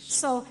 Yes.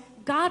 So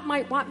God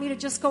might want me to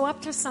just go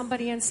up to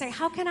somebody and say,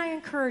 how can I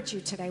encourage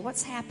you today?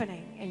 What's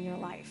happening in your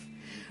life?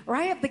 Or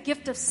I have the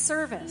gift of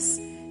service.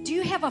 Do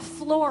you have a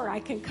floor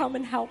I can come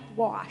and help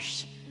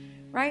wash?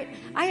 Right?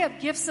 I have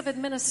gifts of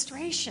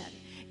administration.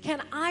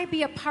 Can I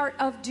be a part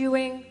of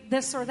doing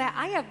this or that?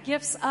 I have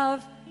gifts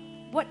of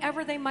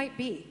whatever they might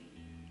be.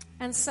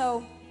 And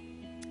so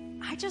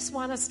I just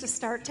want us to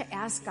start to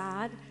ask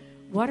God,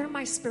 what are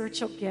my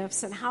spiritual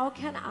gifts and how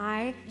can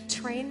I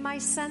train my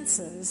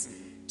senses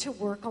to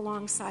work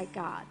alongside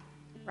God,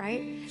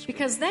 right?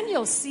 Because then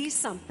you'll see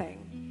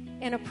something.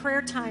 In a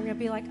prayer time, you'll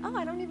be like, oh,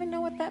 I don't even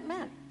know what that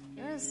meant.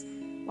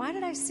 Why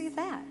did I see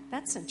that?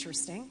 That's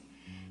interesting.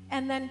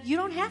 And then you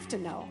don't have to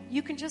know.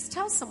 You can just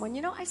tell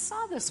someone, I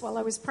saw this while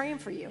I was praying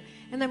for you.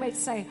 And they might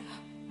say,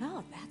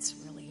 oh, that's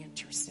really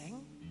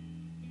interesting.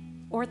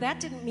 Or that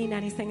didn't mean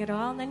anything at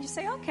all. And then you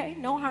say, okay,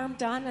 no harm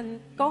done, and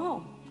go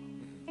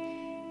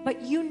home.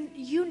 But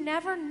you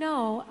never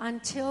know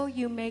until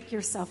you make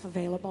yourself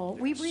available.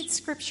 We read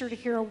Scripture to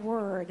hear a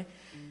word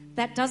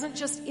that doesn't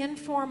just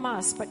inform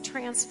us, but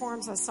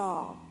transforms us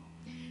all.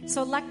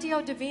 So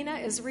Lectio Divina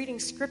is reading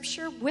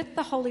Scripture with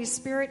the Holy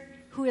Spirit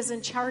who is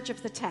in charge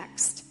of the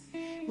text.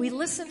 We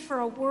listen for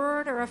a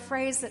word or a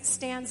phrase that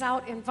stands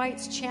out,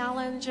 invites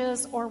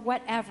challenges, or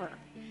whatever.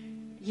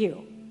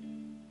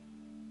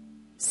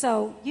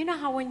 So you know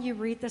how when you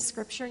read the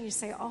Scripture and you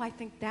say, oh, I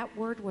think that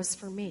word was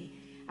for me.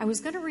 I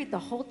was going to read the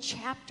whole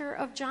chapter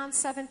of John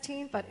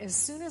 17, but as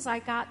soon as I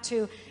got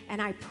to,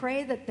 and I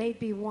pray that they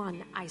be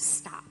one, I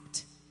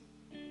stopped.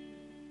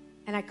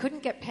 And I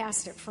couldn't get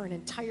past it for an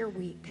entire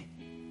week.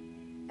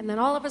 And then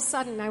all of a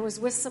sudden, I was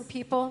with some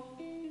people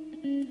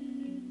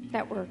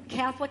that were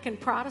Catholic and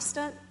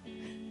Protestant.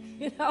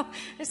 I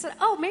said,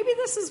 oh, maybe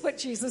this is what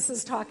Jesus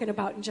is talking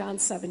about in John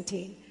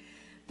 17,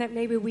 that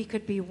maybe we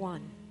could be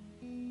one.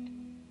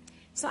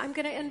 So I'm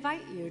going to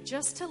invite you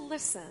just to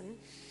listen.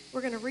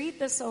 We're going to read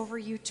this over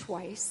you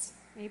twice.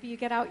 Maybe you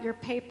get out your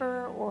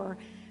paper or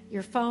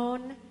your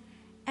phone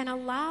and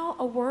allow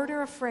a word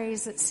or a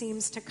phrase that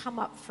seems to come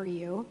up for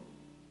you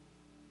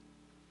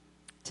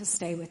to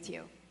stay with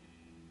you.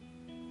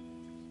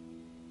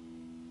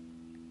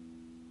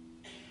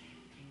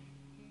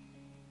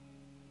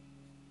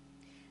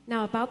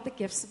 Now, about the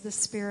gifts of the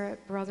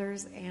Spirit,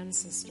 brothers and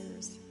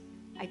sisters,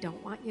 I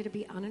don't want you to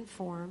be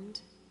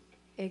uninformed,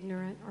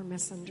 ignorant, or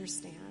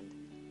misunderstand.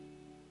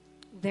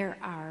 There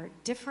are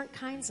different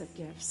kinds of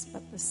gifts,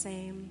 but the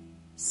same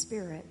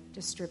Spirit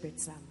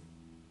distributes them.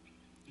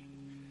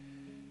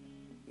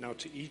 Now,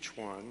 to each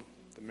one,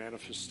 the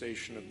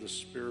manifestation of the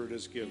Spirit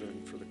is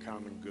given for the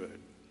common good.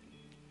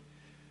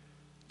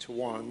 To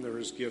one, there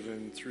is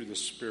given through the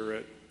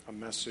Spirit a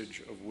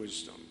message of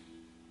wisdom.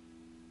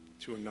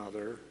 To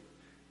another,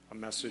 a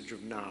message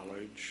of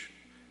knowledge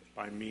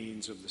by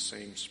means of the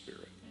same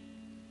Spirit.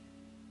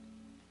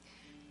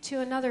 To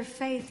another,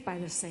 faith by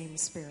the same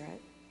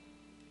Spirit.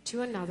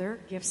 To another,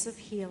 gifts of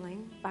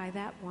healing by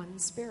that one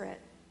Spirit.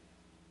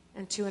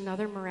 And to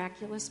another,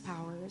 miraculous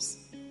powers.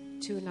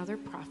 To another,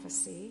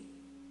 prophecy.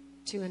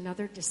 To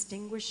another,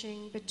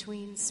 distinguishing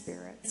between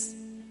spirits.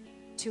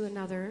 To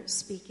another,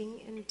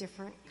 speaking in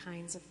different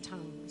kinds of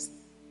tongues.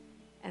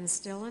 And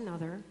still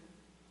another,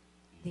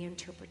 the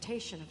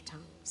interpretation of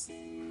tongues.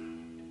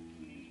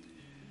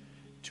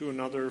 To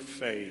another,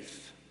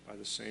 faith by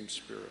the same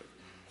Spirit.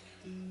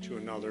 To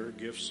another,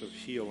 gifts of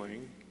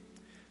healing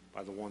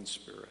by the one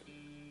Spirit.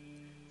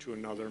 To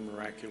another,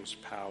 miraculous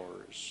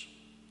powers.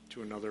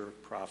 To another,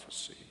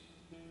 prophecy.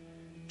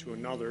 To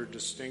another,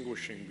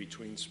 distinguishing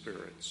between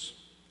spirits.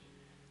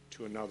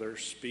 To another,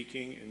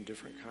 speaking in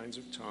different kinds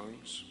of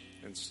tongues.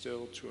 And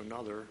still to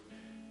another,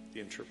 the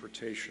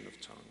interpretation of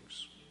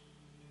tongues.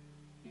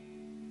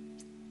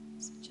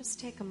 So just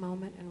take a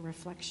moment in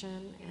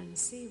reflection and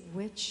see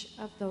which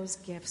of those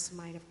gifts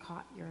might have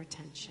caught your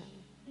attention.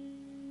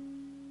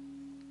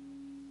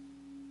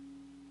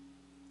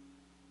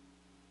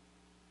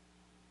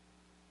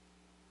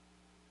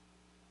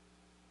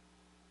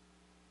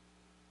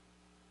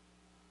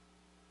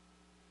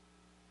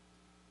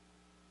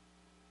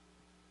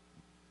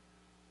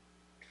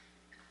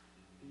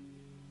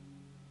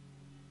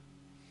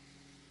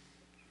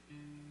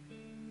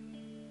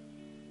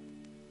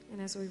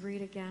 And as we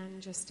read again,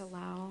 just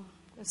allow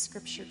the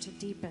scripture to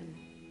deepen,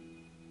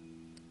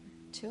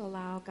 to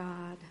allow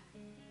God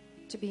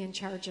to be in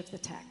charge of the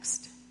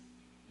text.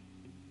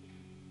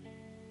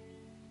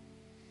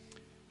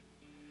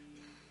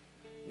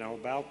 Now,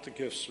 about the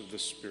gifts of the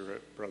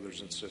Spirit,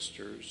 brothers and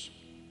sisters,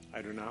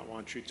 I do not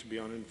want you to be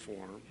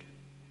uninformed,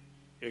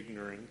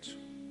 ignorant,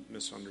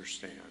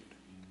 misunderstand.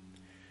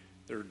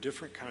 There are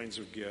different kinds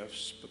of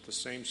gifts, but the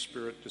same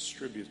Spirit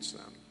distributes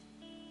them.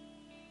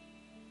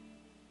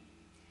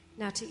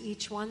 Now to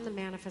each one, the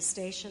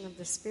manifestation of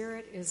the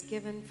Spirit is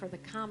given for the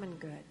common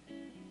good.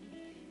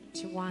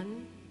 To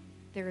one,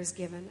 there is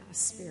given a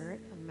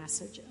spirit, a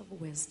message of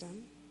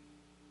wisdom.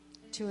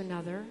 To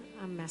another,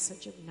 a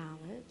message of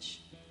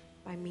knowledge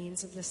by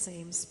means of the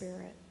same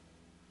Spirit.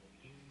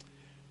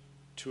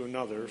 To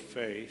another,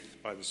 faith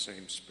by the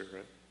same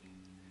Spirit.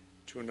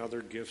 To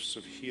another, gifts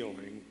of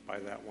healing by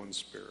that one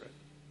Spirit.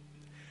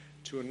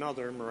 To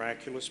another,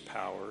 miraculous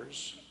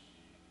powers.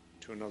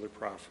 To another,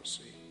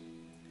 prophecy.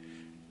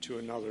 To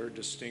another,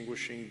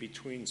 distinguishing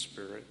between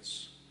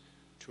spirits.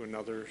 To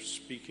another,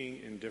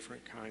 speaking in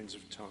different kinds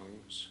of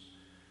tongues.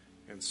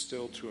 And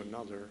still to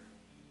another,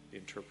 the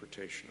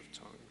interpretation of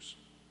tongues.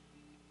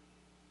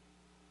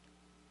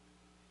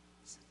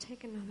 So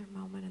take another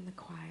moment in the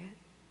quiet.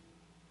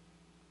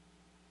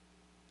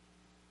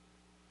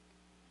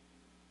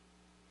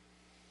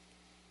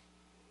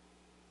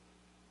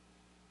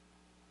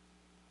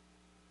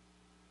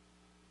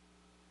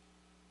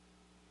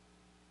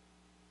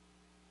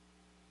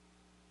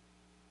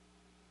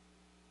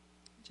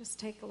 Just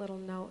take a little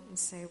note and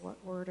say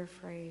what word or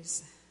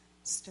phrase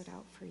stood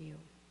out for you.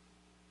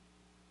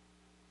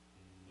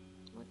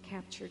 What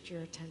captured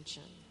your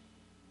attention?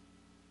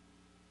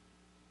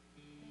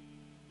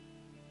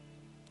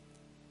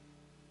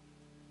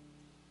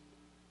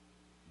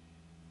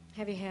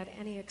 Have you had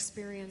any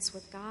experience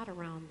with God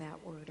around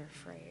that word or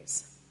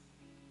phrase?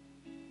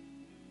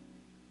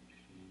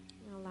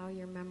 Allow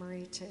your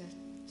memory to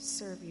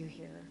serve you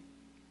here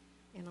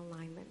in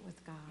alignment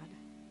with God.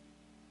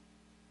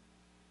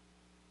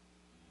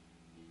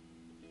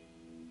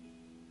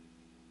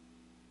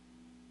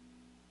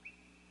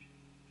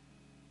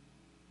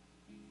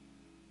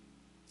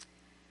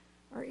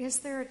 Or is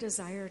there a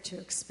desire to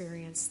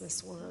experience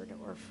this word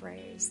or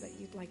phrase that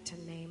you'd like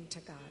to name to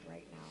God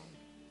right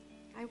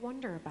now? I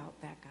wonder about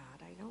that, God.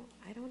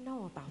 I don't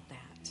know about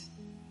that.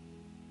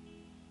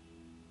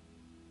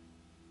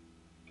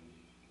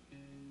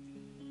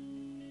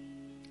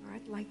 Or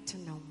I'd like to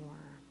know more.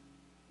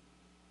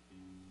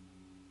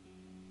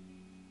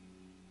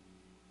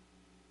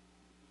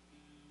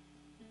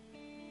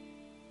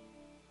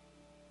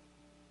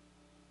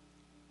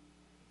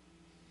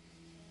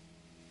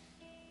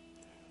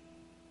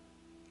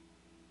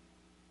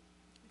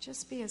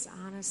 Just be as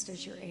honest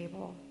as you're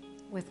able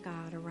with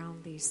God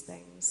around these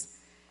things.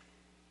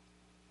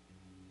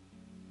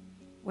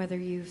 Whether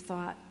you've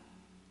thought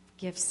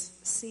gifts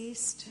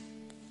ceased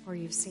or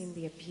you've seen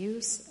the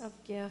abuse of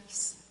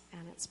gifts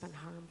and it's been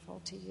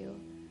harmful to you,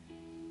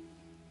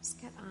 just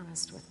get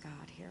honest with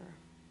God here.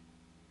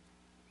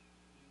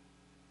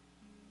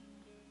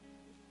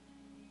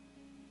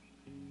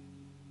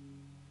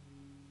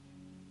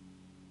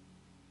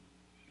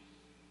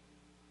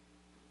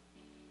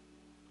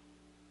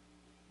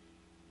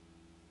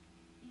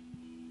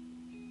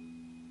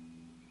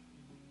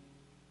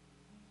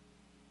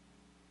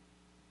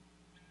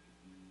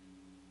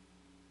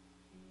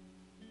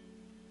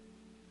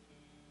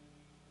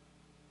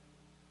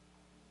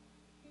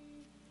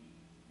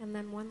 And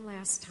then one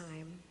last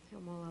time,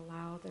 and we'll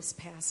allow this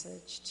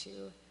passage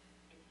to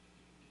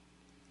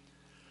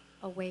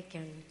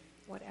awaken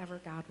whatever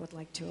God would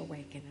like to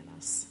awaken in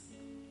us.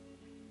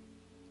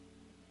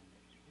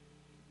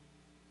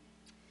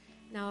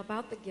 Now,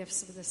 about the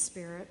gifts of the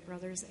Spirit,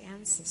 brothers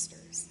and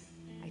sisters,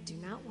 I do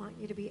not want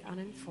you to be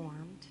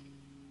uninformed,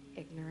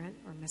 ignorant,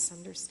 or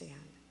misunderstand.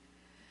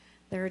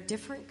 There are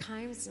different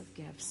kinds of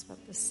gifts,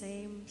 but the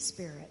same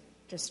Spirit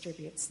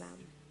distributes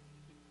them.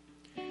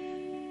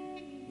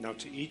 Now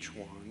to each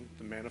one,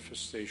 the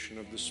manifestation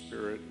of the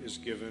Spirit is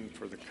given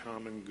for the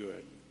common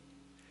good.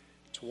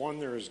 To one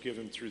there is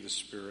given through the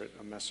Spirit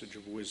a message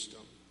of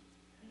wisdom,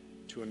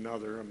 to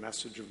another a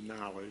message of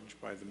knowledge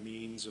by the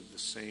means of the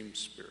same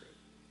Spirit.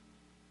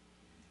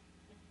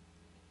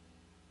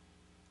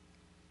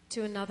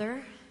 To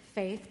another,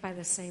 faith by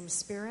the same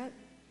Spirit.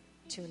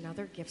 To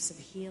another, gifts of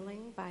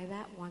healing by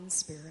that one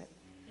Spirit.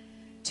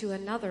 To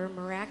another,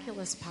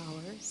 miraculous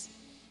powers.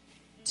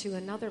 To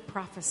another,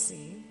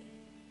 prophecy.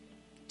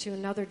 To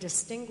another,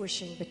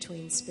 distinguishing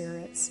between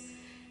spirits.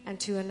 And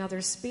to another,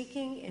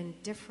 speaking in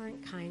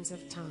different kinds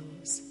of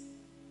tongues.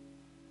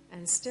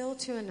 And still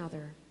to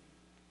another,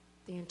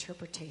 the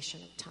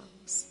interpretation of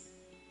tongues.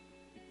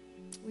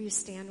 Will you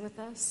stand with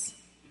us?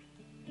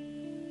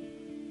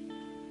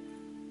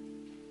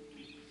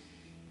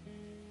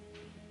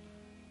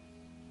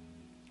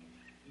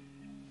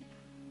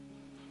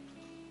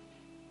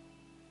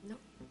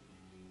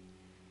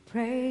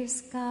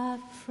 Praise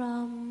God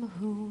from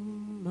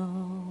whom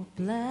all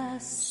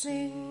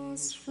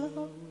blessings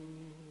flow.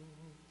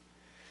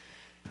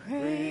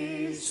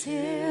 Praise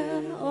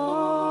Him,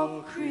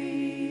 all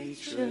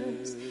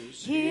creatures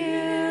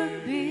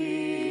here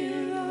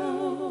below.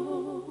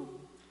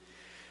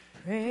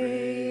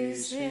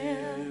 Praise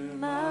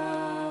Him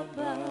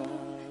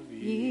above,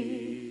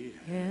 ye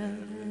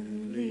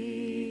heavenly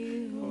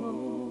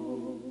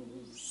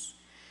hosts.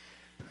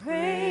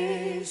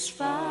 Praise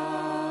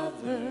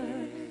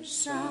Father,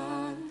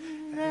 Son,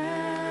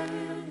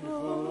 and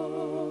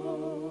Holy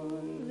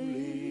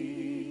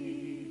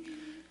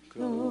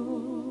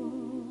Ghost.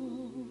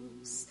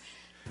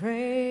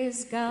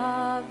 Praise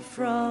God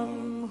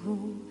from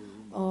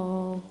whom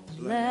all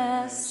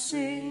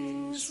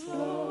blessings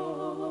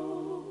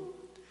flow.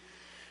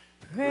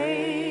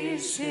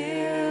 Praise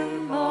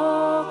Him,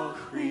 all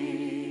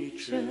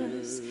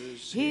creatures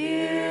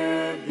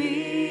here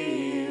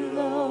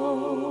below.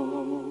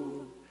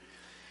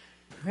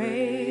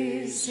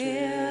 Praise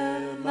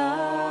Him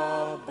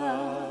above,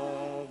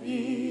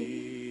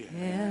 ye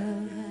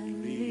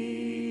heavenly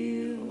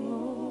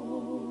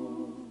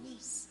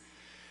hosts.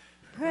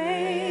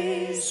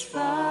 Praise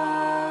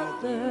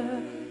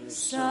Father,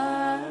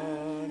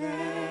 Son,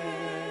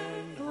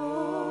 and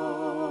Holy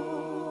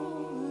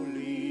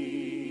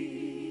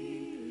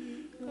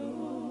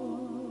Ghost.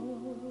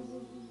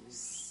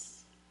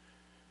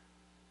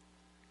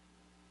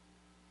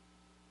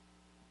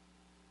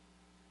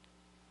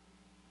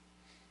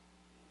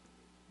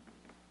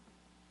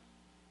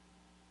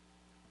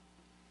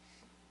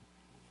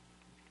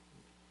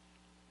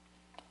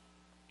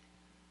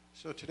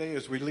 So today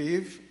as we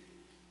leave,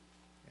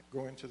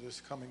 go into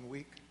this coming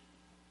week,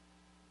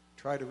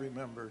 try to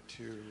remember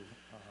to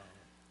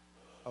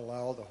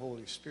allow the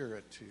Holy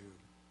Spirit to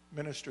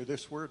minister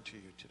this word to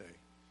you today.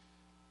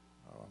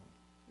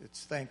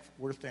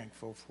 We're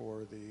thankful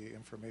for the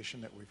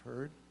information that we've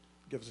heard.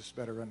 It gives us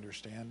better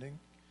understanding.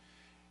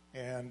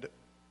 And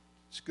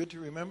it's good to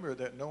remember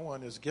that no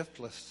one is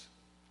giftless.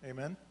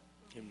 Amen?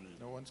 Amen.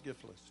 No one's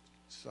giftless.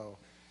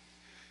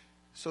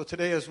 So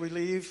today as we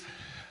leave,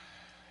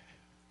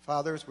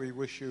 fathers, we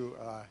wish you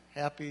a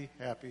happy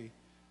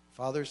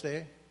Father's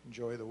Day.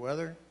 Enjoy the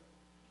weather.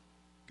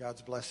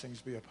 God's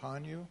blessings be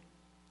upon you.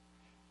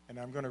 And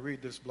I'm going to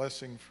read this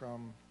blessing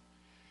from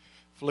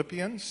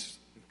Philippians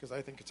because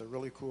I think it's a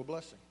really cool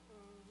blessing.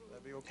 Will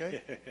that be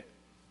okay?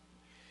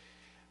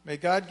 May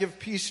God give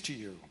peace to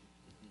you,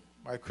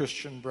 my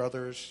Christian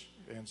brothers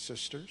and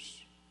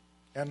sisters,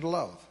 and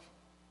love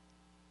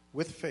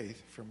with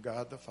faith from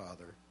God the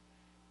Father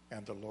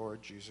and the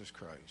Lord Jesus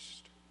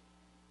Christ.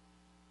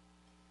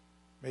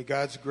 May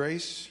God's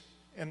grace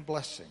and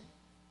blessing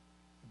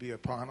be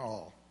upon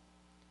all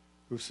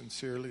who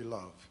sincerely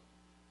love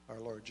our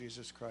Lord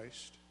Jesus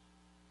Christ.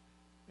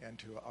 And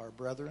to our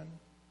brethren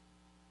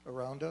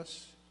around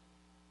us,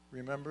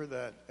 remember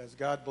that as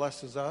God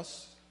blesses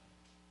us,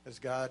 as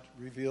God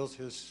reveals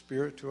His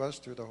Spirit to us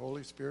through the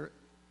Holy Spirit,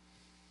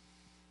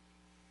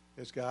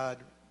 as God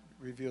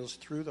reveals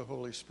through the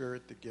Holy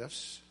Spirit the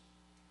gifts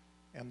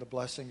and the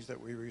blessings that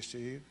we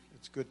receive,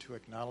 it's good to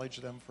acknowledge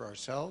them for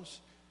ourselves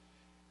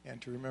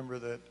and to remember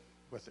that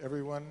with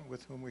everyone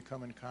with whom we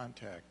come in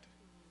contact,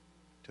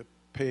 to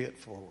pay it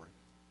forward,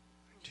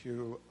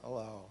 to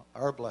allow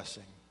our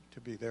blessing to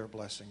be their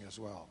blessing as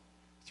well,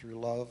 through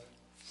love,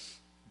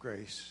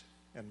 grace,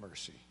 and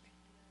mercy.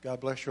 God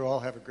bless you all.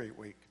 Have a great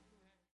week.